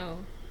 I know.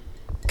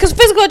 Because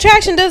physical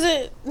attraction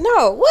doesn't.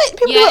 No, what?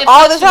 People do it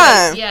all the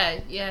time.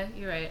 Yeah,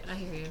 you're right. I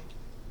hear you.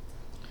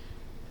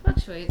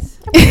 Fluctuates.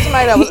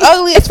 Somebody that was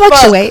ugly as fuck.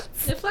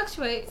 It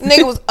fluctuates.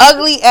 Nigga was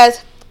ugly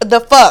as the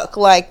fuck.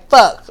 Like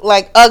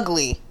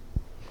ugly.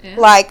 Yeah.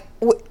 Like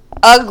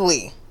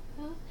ugly.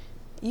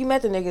 You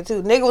met the nigga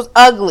too. Nigga was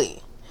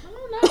ugly. I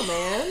don't know,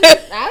 man.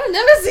 I've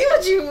never seen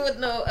what you with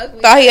no ugly.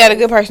 Thought he had a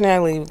good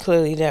personality.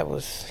 Clearly,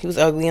 he was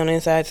ugly on the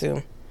inside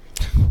too.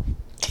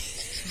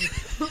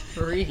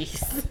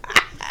 Reese.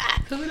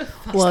 Who the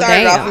fuck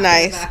started off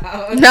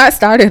nice. Not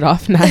started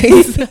off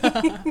nice.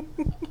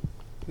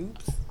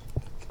 Oops.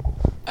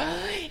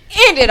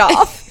 Ended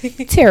off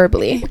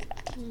terribly.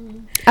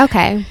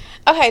 Okay.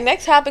 Okay,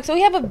 next topic. So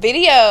we have a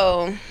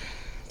video.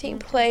 Can you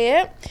play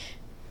it?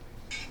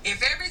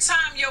 If every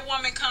time your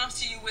woman comes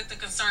to you with the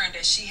concern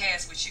that she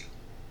has with you,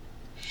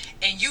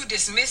 and you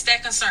dismiss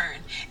that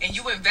concern, and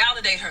you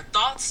invalidate her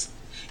thoughts,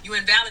 you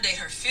invalidate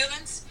her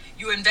feelings,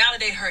 you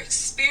invalidate her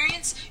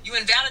experience, you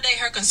invalidate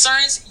her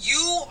concerns,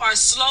 you are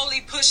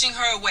slowly pushing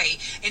her away,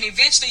 and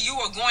eventually you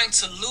are going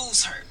to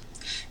lose her.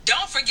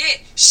 Don't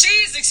forget,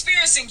 she's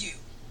experiencing you.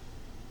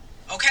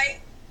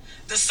 Okay?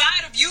 The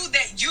side of you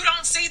that you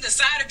don't see, the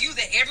side of you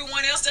that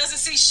everyone else doesn't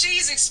see,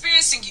 she's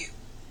experiencing you.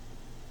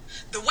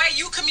 The way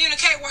you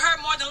communicate with her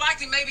more than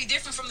likely may be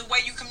different from the way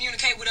you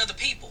communicate with other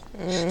people.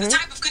 Mm-hmm. The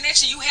type of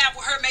connection you have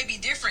with her may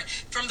be different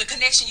from the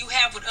connection you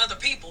have with other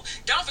people.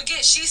 Don't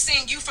forget, she's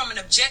seeing you from an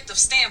objective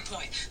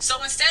standpoint.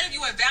 So instead of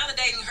you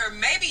invalidating her,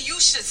 maybe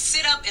you should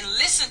sit up and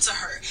listen to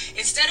her.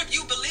 Instead of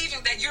you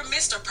believing that you're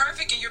Mr.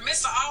 Perfect and you're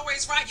Mr.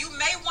 Always Right, you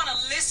may want to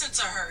listen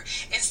to her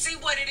and see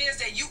what it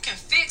is that you can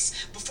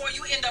fix before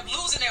you end up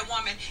losing that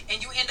woman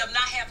and you end up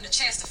not having a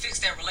chance to fix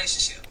that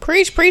relationship.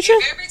 Preach, preacher.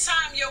 If every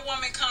time your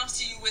woman comes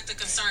to you with the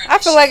concern, I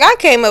feel like I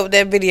came up with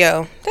that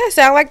video. That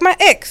sound like my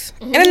ex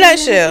in a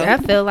nutshell. I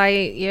feel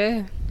like,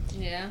 yeah.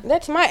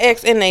 That's my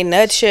ex in a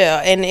nutshell.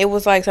 And it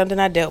was like something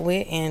I dealt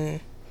with, and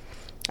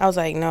I was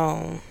like,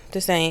 no,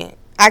 this ain't.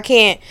 I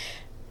can't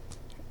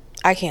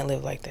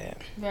live like that.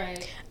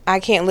 Right. I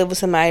can't live with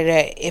somebody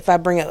that if I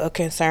bring up a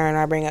concern or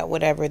I bring up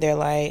whatever, they're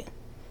like,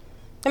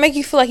 they make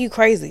you feel like you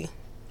crazy.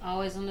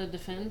 Always on the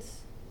defense.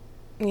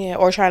 Yeah,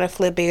 or trying to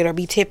flip it or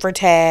be tit for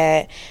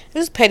tat.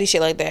 Just petty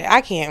shit like that.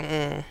 I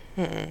can't.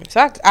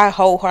 So I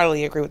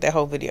wholeheartedly agree with that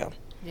whole video.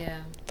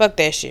 Yeah. Fuck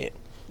that shit.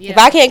 Yeah. If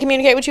I can't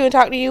communicate with you and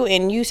talk to you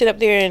and you sit up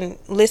there and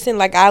listen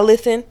like I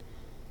listen,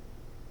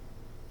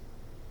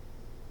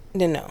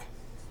 then no.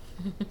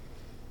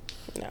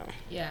 No.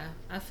 Yeah,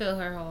 I feel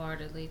her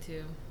wholeheartedly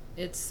too.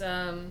 It's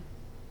a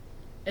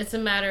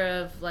matter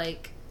of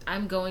like,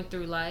 I'm going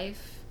through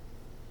life.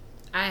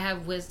 I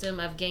have wisdom.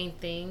 I've gained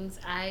things.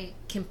 I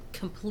can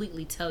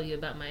completely tell you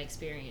about my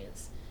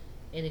experience.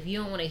 And if you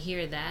don't want to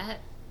hear that,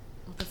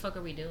 what the fuck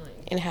are we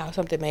doing? And how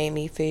something made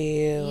me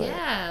feel.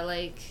 Yeah,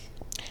 like.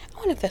 I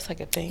wonder if that's like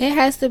a thing. It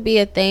has to be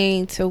a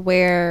thing to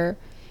where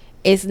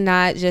it's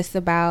not just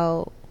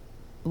about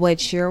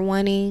what you're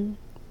wanting,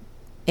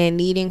 and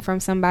needing from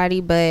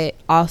somebody, but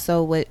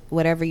also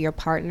whatever your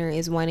partner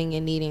is wanting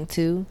and needing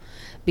too.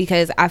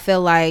 Because I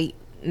feel like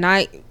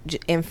not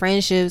in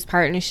friendships,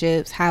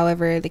 partnerships,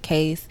 however the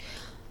case,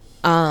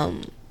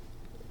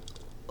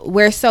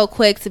 we're so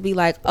quick to be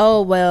like,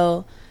 oh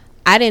well,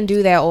 I didn't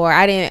do that, or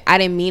I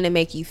didn't mean to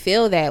make you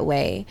feel that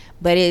way.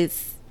 But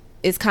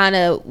it's kind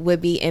of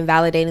would be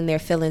invalidating their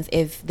feelings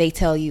if they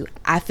tell you,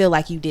 I feel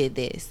like you did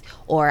this,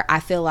 or I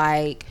feel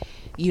like,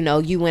 you know,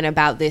 you went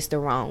about this the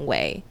wrong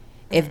way.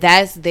 If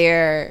that's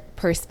their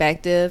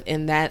perspective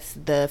and that's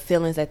the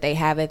feelings that they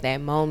have at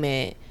that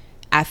moment,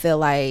 I feel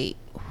like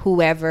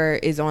whoever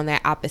is on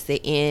that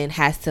opposite end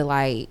has to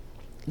like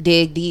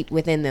dig deep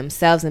within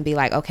themselves and be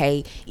like,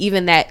 okay,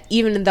 even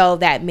though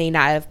that may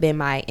not have been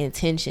my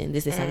intention,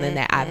 this is something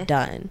that I've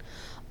done.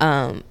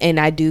 And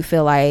I do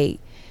feel like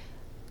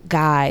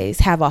guys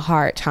have a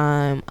hard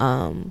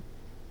time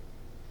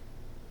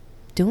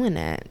doing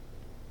that,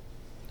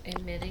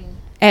 admitting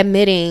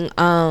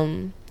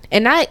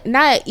and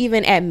not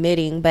even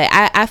admitting, but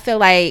I feel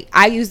like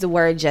I use the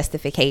word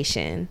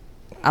justification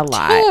a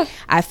lot.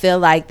 I feel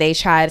like they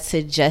try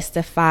to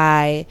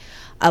justify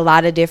a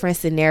lot of different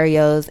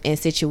scenarios and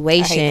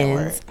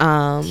situations.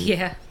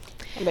 Yeah.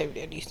 My baby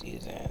dad used to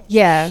use that.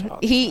 Yeah.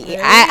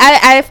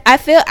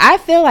 I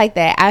feel like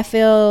that. I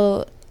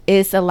feel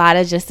it's a lot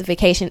of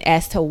justification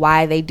as to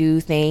why they do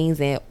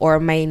things or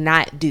may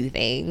not do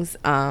things.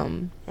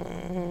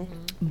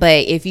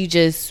 But if you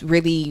just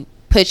really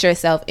put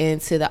yourself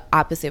into the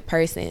opposite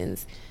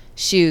person's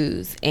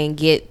shoes and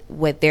get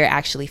what they're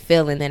actually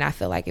feeling, then I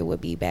feel like it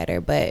would be better.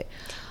 But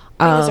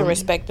I think it's a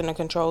respect and a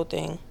control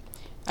thing.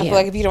 I feel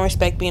like if you don't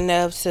respect me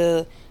enough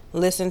to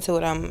listen to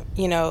what I'm,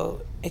 you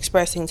know,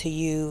 expressing to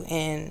you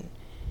and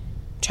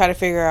try to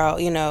figure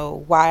out, you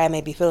know, why I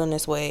may be feeling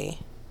this way,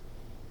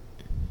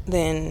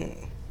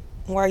 then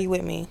why are you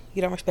with me?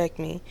 You don't respect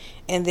me.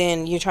 And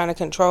then you're trying to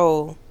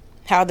control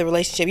how the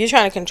relationship, you're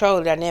trying to control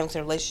the dynamics of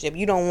the relationship.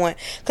 You don't want,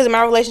 because in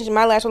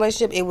my last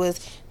relationship, it was,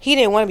 he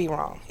didn't want to be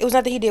wrong. It was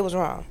not that he did was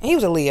wrong. And he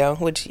was a Leo,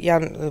 which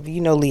y'all, you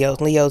know,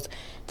 Leos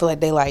feel like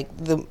they like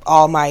the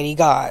almighty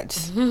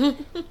gods.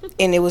 And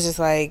it was just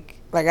like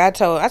I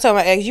told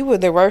my ex, you were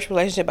the worst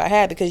relationship I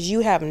had because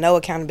you have no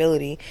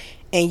accountability,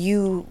 and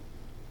you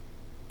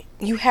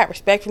had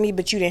respect for me,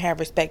 but you didn't have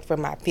respect for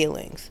my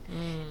feelings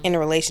in a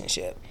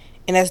relationship.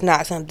 And that's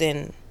not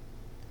something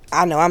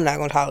I know I'm not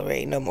going to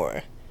tolerate no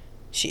more.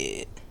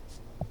 Shit.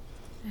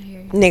 I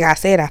hear you. Nigga, I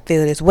said I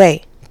feel this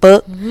way.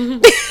 Fuck.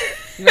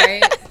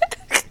 Right?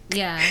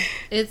 Yeah.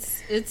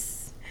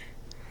 It's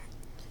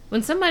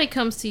when somebody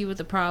comes to you with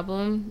a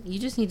problem, you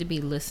just need to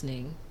be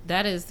listening.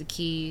 That is the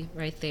key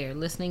right there.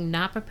 Listening,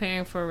 not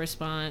preparing for a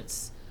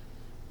response,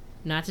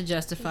 not to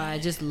justify,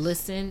 just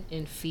listen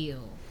and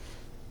feel.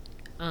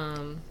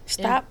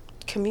 Stop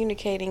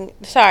communicating.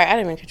 Sorry, I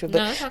didn't mean to cut you, but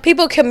No, it's okay.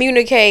 people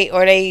communicate,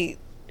 or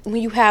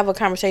when you have a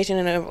conversation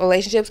in a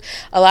relationships,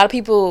 a lot of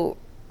people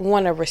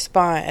want to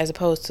respond as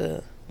opposed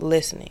to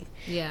listening.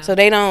 Yeah. So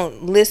they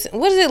don't listen.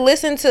 What is it?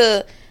 Listen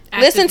to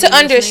Actively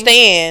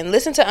understand.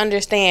 Listen to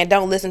understand.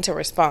 Don't listen to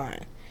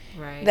respond.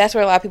 Right. That's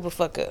where a lot of people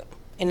fuck up,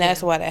 and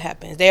that's why that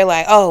happens. They're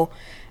like, "Oh,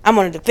 I'm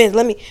on the defense.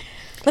 Let me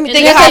think of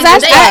how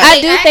Because you I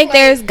do think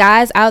there's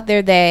guys out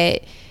there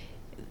that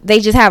they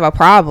just have a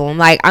problem.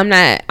 Like I'm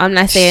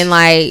not saying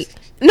like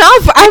no.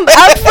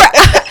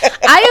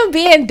 I am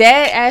being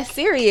dead ass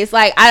serious.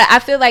 Like I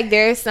feel like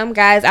there's some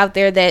guys out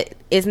there that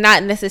is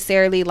not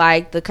necessarily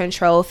like the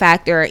control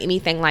factor or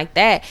anything like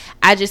that.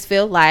 I just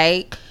feel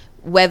like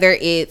whether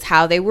it's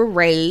how they were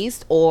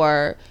raised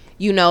or,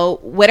 you know,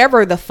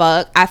 whatever the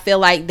fuck, I feel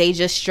like they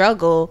just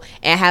struggle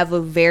and have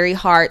a very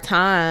hard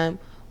time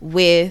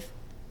with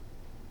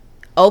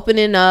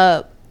opening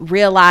up,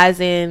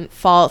 realizing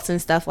faults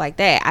and stuff like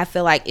that. I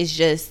feel like it's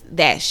just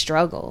that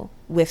struggle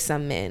with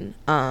some men.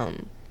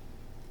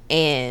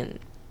 And,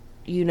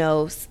 you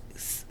know,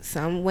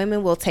 some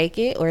women will take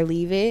it or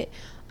leave it.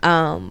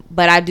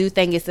 But I do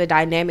think it's a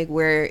dynamic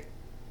where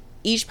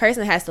each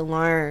person has to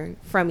learn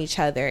from each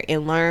other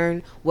and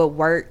learn what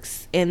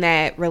works in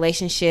that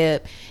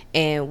relationship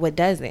and what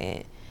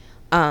doesn't.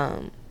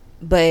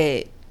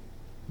 But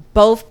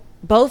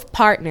both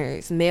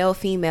partners, male,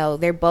 female,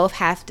 they both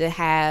have to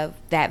have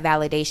that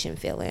validation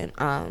feeling.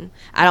 I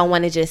don't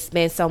want to just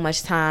spend so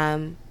much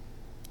time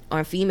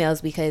on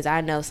females because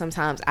I know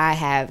sometimes I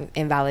have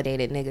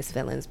invalidated niggas'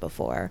 feelings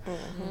before.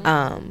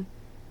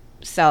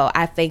 So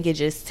I think it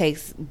just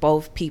takes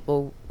both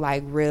people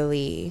like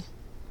really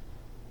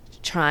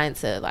trying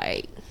to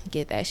like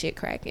get that shit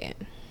cracking.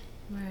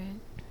 Right.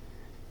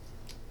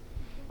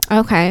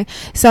 Okay,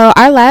 so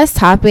our last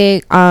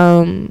topic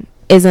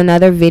is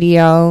another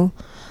video,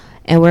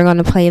 and we're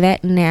gonna play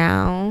that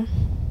now.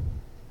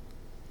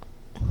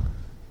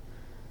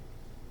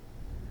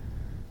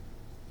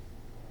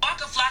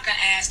 Waka Flocka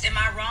asked, am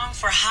I wrong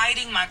for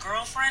hiding my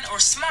girlfriend or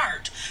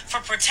smart for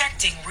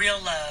protecting real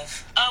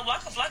love?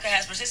 Waka Flocka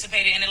has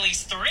participated in at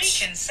least 3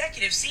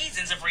 consecutive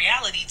seasons of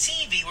reality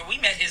TV where we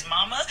met his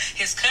mama,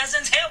 his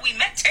cousins. Hell, we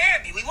met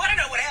Tammy. We want to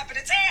know what happened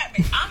to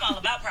Tammy. I'm all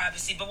about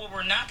privacy, but what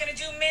we're not going to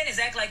do, men, is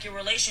act like your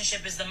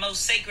relationship is the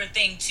most sacred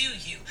thing to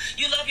you.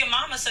 You love your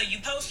mama, so you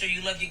post her.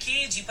 You love your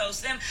kids, you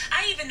post them.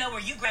 I even know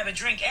where you grab a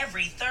drink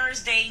every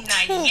Thursday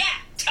night. Yeah.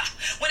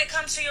 When it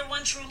comes to your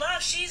one true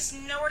love, she's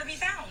nowhere to be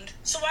found.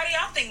 So why do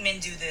y'all think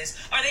men do this?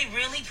 Are they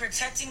really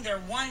protecting their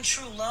one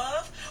true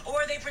love,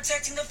 or are they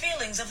protecting the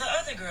feelings of the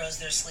other girls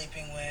they're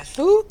sleeping with?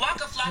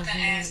 Waka Flocka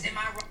asked, am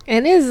I wrong?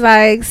 And it's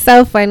like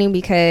so funny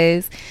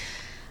because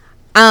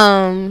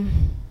I've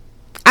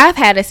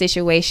had a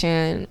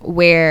situation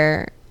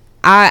where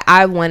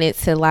I wanted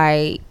to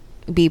like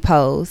be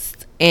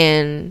post,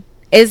 and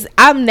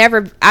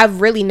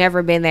I've really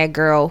never been that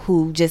girl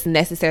who just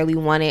necessarily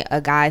wanted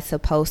a guy to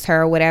post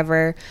her or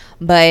whatever,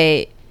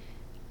 but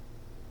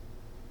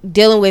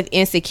dealing with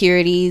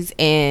insecurities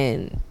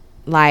and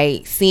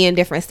like seeing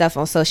different stuff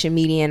on social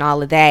media and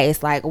all of that,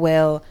 it's like,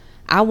 well,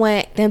 I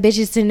want them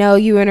bitches to know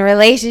you in a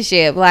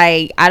relationship.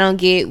 Like, I don't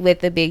get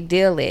what the big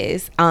deal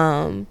is.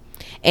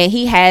 And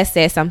he has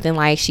said something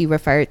like she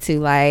referred to,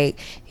 like,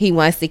 he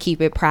wants to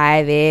keep it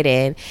private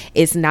and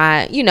it's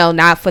not, you know,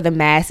 not for the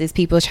masses.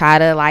 People try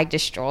to like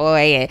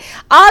destroy and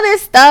all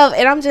this stuff.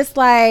 And I'm just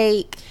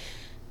like,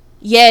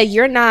 yeah,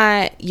 you're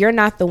not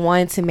the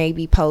one to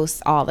maybe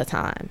post all the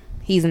time.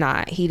 He's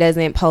not. He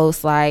doesn't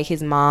post like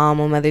his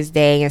mom on Mother's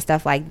Day and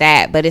stuff like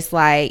that. But it's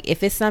like,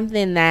 if it's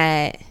something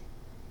that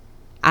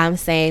I'm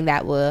saying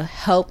that will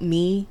help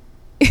me,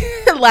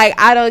 like,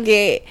 I don't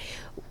get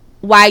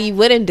why you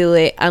wouldn't do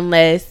it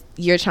unless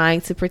you're trying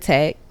to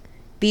protect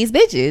these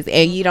bitches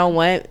and you don't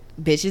want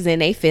bitches in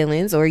their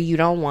feelings, or you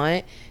don't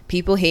want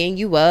people hitting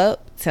you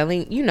up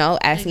telling, you know,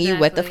 asking you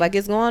what the fuck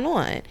is going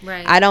on.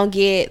 Right. I don't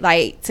get,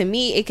 like, to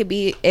me it could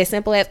be as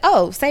simple as,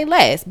 oh, say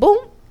less, boom,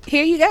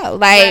 here you go.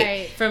 Like,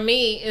 right. For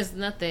me it's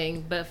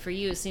nothing, but for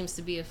you it seems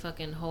to be a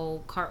fucking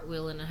whole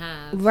cartwheel and a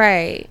half.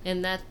 Right.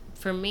 And that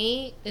for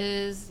me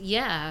is,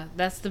 yeah,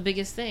 that's the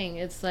biggest thing.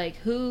 It's like,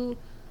 who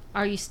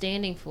are you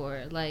standing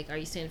for? Like, are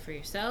you standing for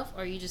yourself,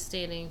 or are you just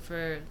standing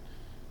for,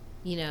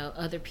 you know,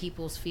 other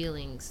people's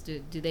feelings?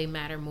 Do they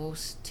matter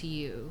most to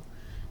you?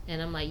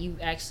 And I'm like, you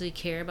actually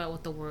care about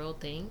what the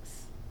world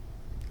thinks?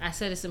 I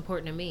said it's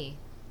important to me.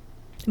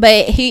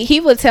 But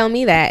he would tell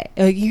me that,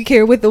 you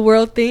care what the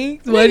world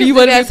thinks? Why do you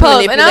want to That's be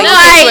post? And I'm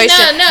manipulation.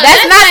 like, No,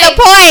 that's not like,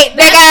 the point,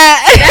 nigga.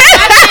 That's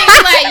my thing.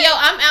 It's like, yo,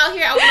 I'm out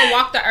here, I want to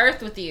walk the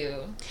earth with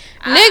you.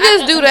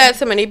 Niggas do that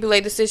to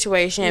manipulate the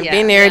situation. Yeah.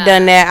 Been there,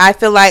 done that. I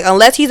feel like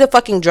unless he's a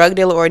fucking drug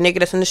dealer or a nigga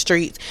that's in the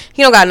streets,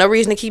 he don't got no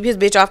reason to keep his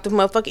bitch off the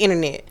motherfucking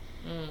internet.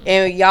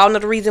 And y'all know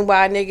the reason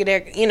why a nigga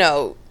that, you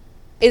know,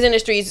 is in the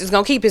streets is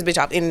gonna keep his bitch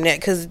off the internet,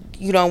 because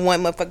you don't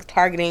want motherfuckers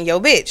targeting your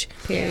bitch.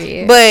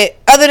 Period. But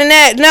other than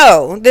that,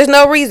 no, there's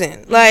no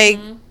reason. Like,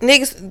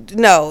 niggas,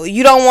 no,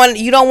 you don't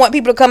want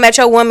people to come at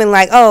your woman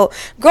like, oh,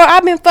 girl,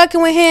 I've been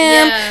fucking with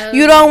him. Yeah.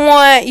 You don't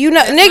want, you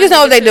know, niggas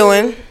know what they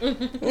doing.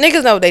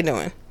 Niggas know what they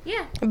doing.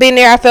 Yeah. Been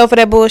there, I fell for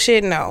that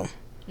bullshit. No.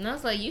 And I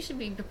was like, you should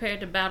be prepared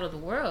to battle the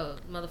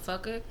world,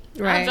 motherfucker.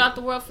 Right. I dropped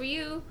the world for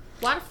you.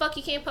 Why the fuck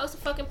you can't post a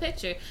fucking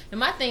picture? And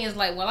my thing is,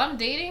 like, while I'm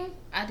dating,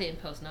 I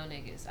didn't post no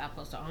niggas. I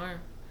post an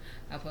arm.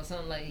 I post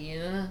something like,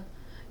 yeah,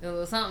 a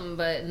little something,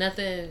 but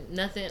nothing.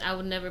 I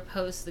would never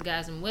post the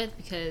guys I'm with,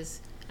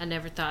 because I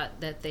never thought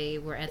that they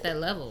were at that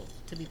level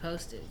to be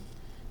posted,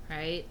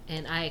 right?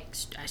 And I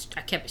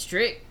kept it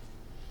strict.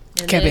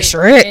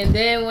 And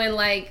then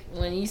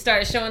when you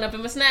started showing up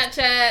in my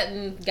Snapchat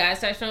and guys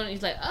start showing,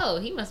 he's like, oh,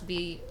 he must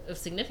be of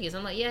significance.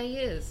 I'm like, yeah, he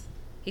is.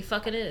 He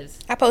fucking is.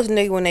 I post a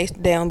nigga when they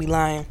don't be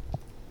lying.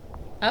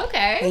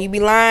 Okay. When you be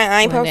lying,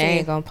 I ain't Well, posting they you.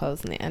 ain't gonna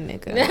post that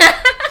nigga.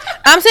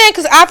 I'm saying,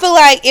 because I feel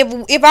like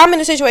if I'm in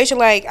a situation,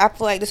 like, I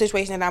feel like the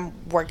situation that I'm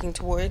working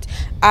towards,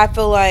 I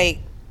feel like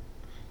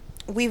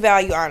we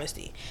value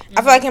honesty.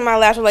 I feel like in my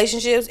last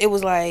relationships, it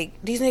was like,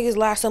 these niggas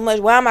lie so much,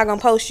 why am I gonna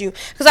post you?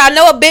 Because I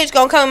know a bitch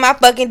gonna come in my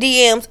fucking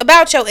DMs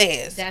about your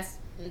ass. That's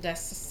the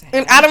same.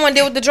 And I don't want to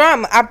deal with the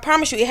drama. I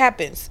promise you, it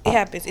happens. It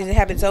happens. It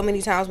happened so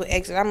many times with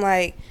exes. I'm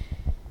like,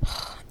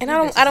 and I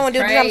don't want to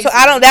deal with the drama. So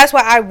I don't. That's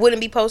why I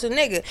wouldn't be posting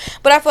nigga.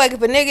 But I feel like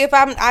if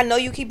I know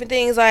you keeping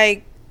things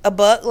like a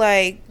buck,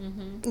 like,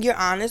 you're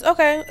honest.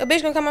 Okay, a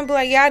bitch gonna come and be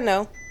like, yeah, I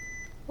know.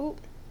 Ooh,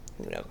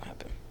 you know what's gonna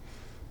happen.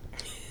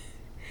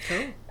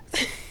 Cool.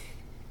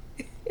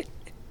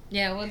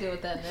 Yeah, we'll deal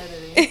with that in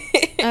editing.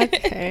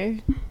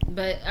 Okay.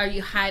 But are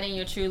you hiding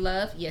your true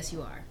love? Yes,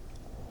 you are.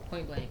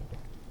 Point blank.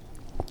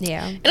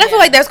 Yeah. And I feel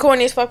like that's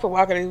corny as fuck for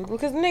Walker,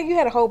 because nigga, you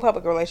had a whole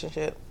public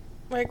relationship.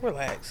 Like,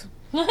 relax.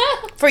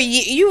 For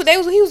he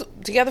was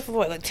together for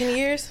what, like 10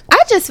 years?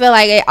 I just feel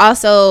like it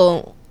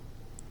also,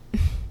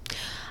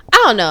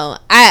 I don't know.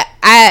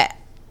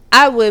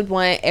 I would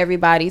want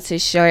everybody to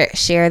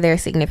share their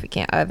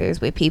significant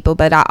others with people,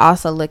 but I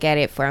also look at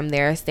it from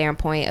their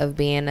standpoint of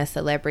being a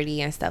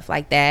celebrity and stuff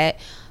like that.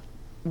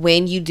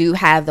 When you do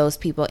have those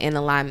people in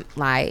the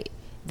limelight,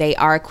 They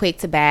are quick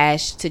to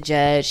bash, to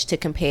judge, to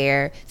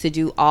compare, to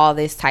do all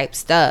this type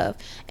stuff.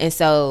 And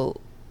so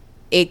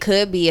it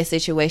could be a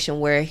situation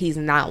where he's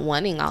not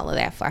wanting all of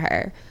that for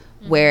her,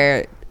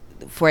 where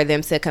for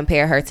them to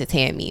compare her to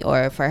Tammy,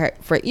 or for her,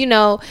 for, you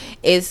know,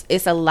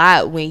 it's a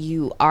lot when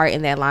you are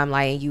in that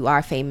limelight and you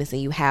are famous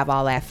and you have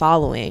all that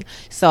following.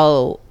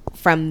 So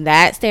from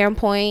that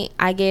standpoint,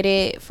 I get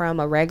it. From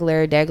a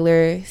regular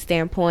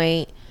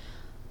standpoint,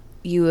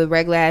 you a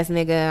regular ass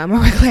nigga, I'm a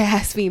regular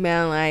ass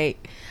female,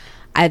 like,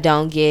 I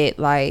don't get,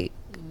 like,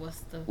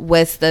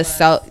 what's the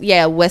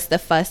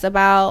fuss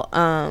about.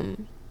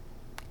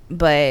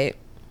 But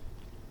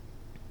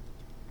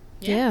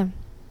yeah.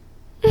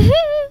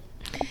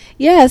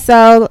 Yeah,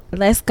 so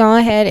let's go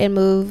ahead and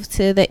move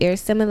to the ear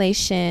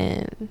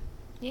stimulation.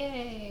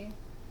 Yay.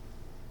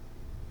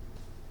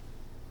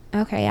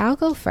 Okay, I'll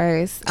go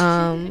first.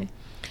 I've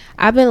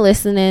been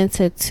listening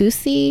to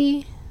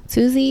Tusi.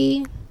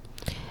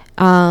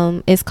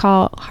 It's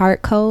called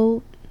Heart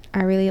Code.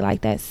 I really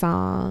like that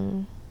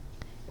song.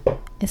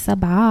 It's a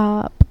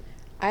bop.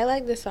 I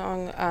like the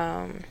song.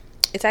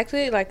 It's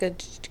actually like a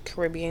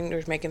Caribbean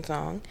or Jamaican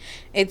song.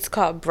 It's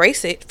called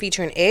Brace It,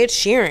 featuring Ed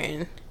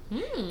Sheeran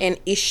and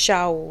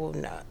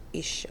Ishawna.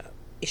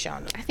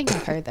 I think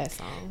I've heard that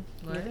song.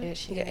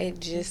 Yeah, it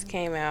just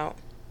came out,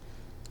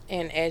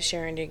 and Ed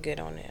Sheeran did good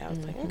on it. I was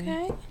like,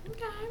 okay.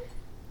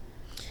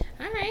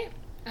 All right.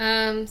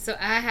 So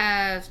I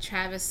have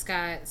Travis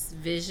Scott's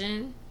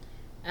Vision.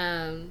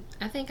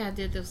 I think I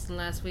did this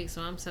last week,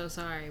 so I'm so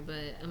sorry,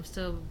 but I'm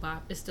still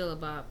bop. It's still a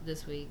bop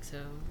this week, so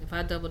if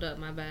I doubled up,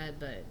 my bad.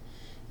 But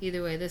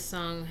either way, this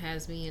song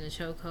has me in a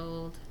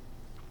chokehold.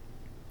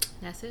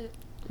 That's it.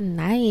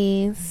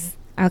 Nice.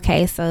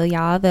 Okay, so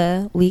y'all,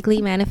 the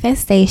weekly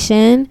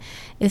manifestation,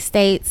 it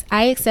states,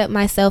 I accept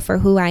myself for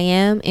who I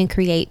am and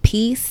create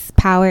peace,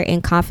 power,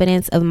 and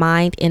confidence of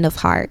mind and of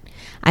heart.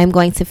 I'm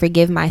going to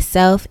forgive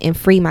myself and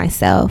free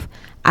myself.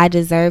 I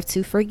deserve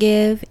to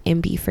forgive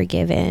and be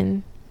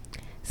forgiven.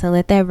 So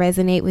let that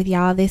resonate with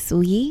y'all this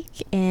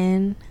week,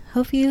 and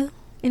hope you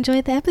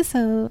enjoyed the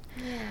episode.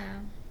 Yeah.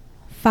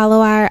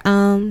 Follow our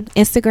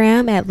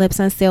Instagram at Lips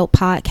Unsealed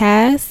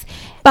Podcast.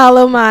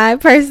 Follow my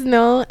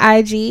personal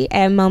IG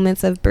at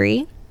Moments of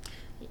Bree.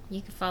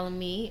 You can follow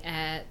me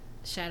at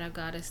Shadow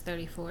Goddess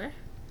 34.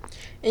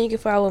 And you can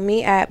follow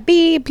me at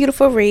Be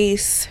Beautiful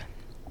Reese.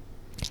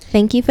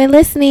 Thank you for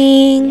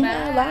listening.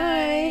 Bye.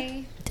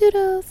 Bye.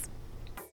 Doodles.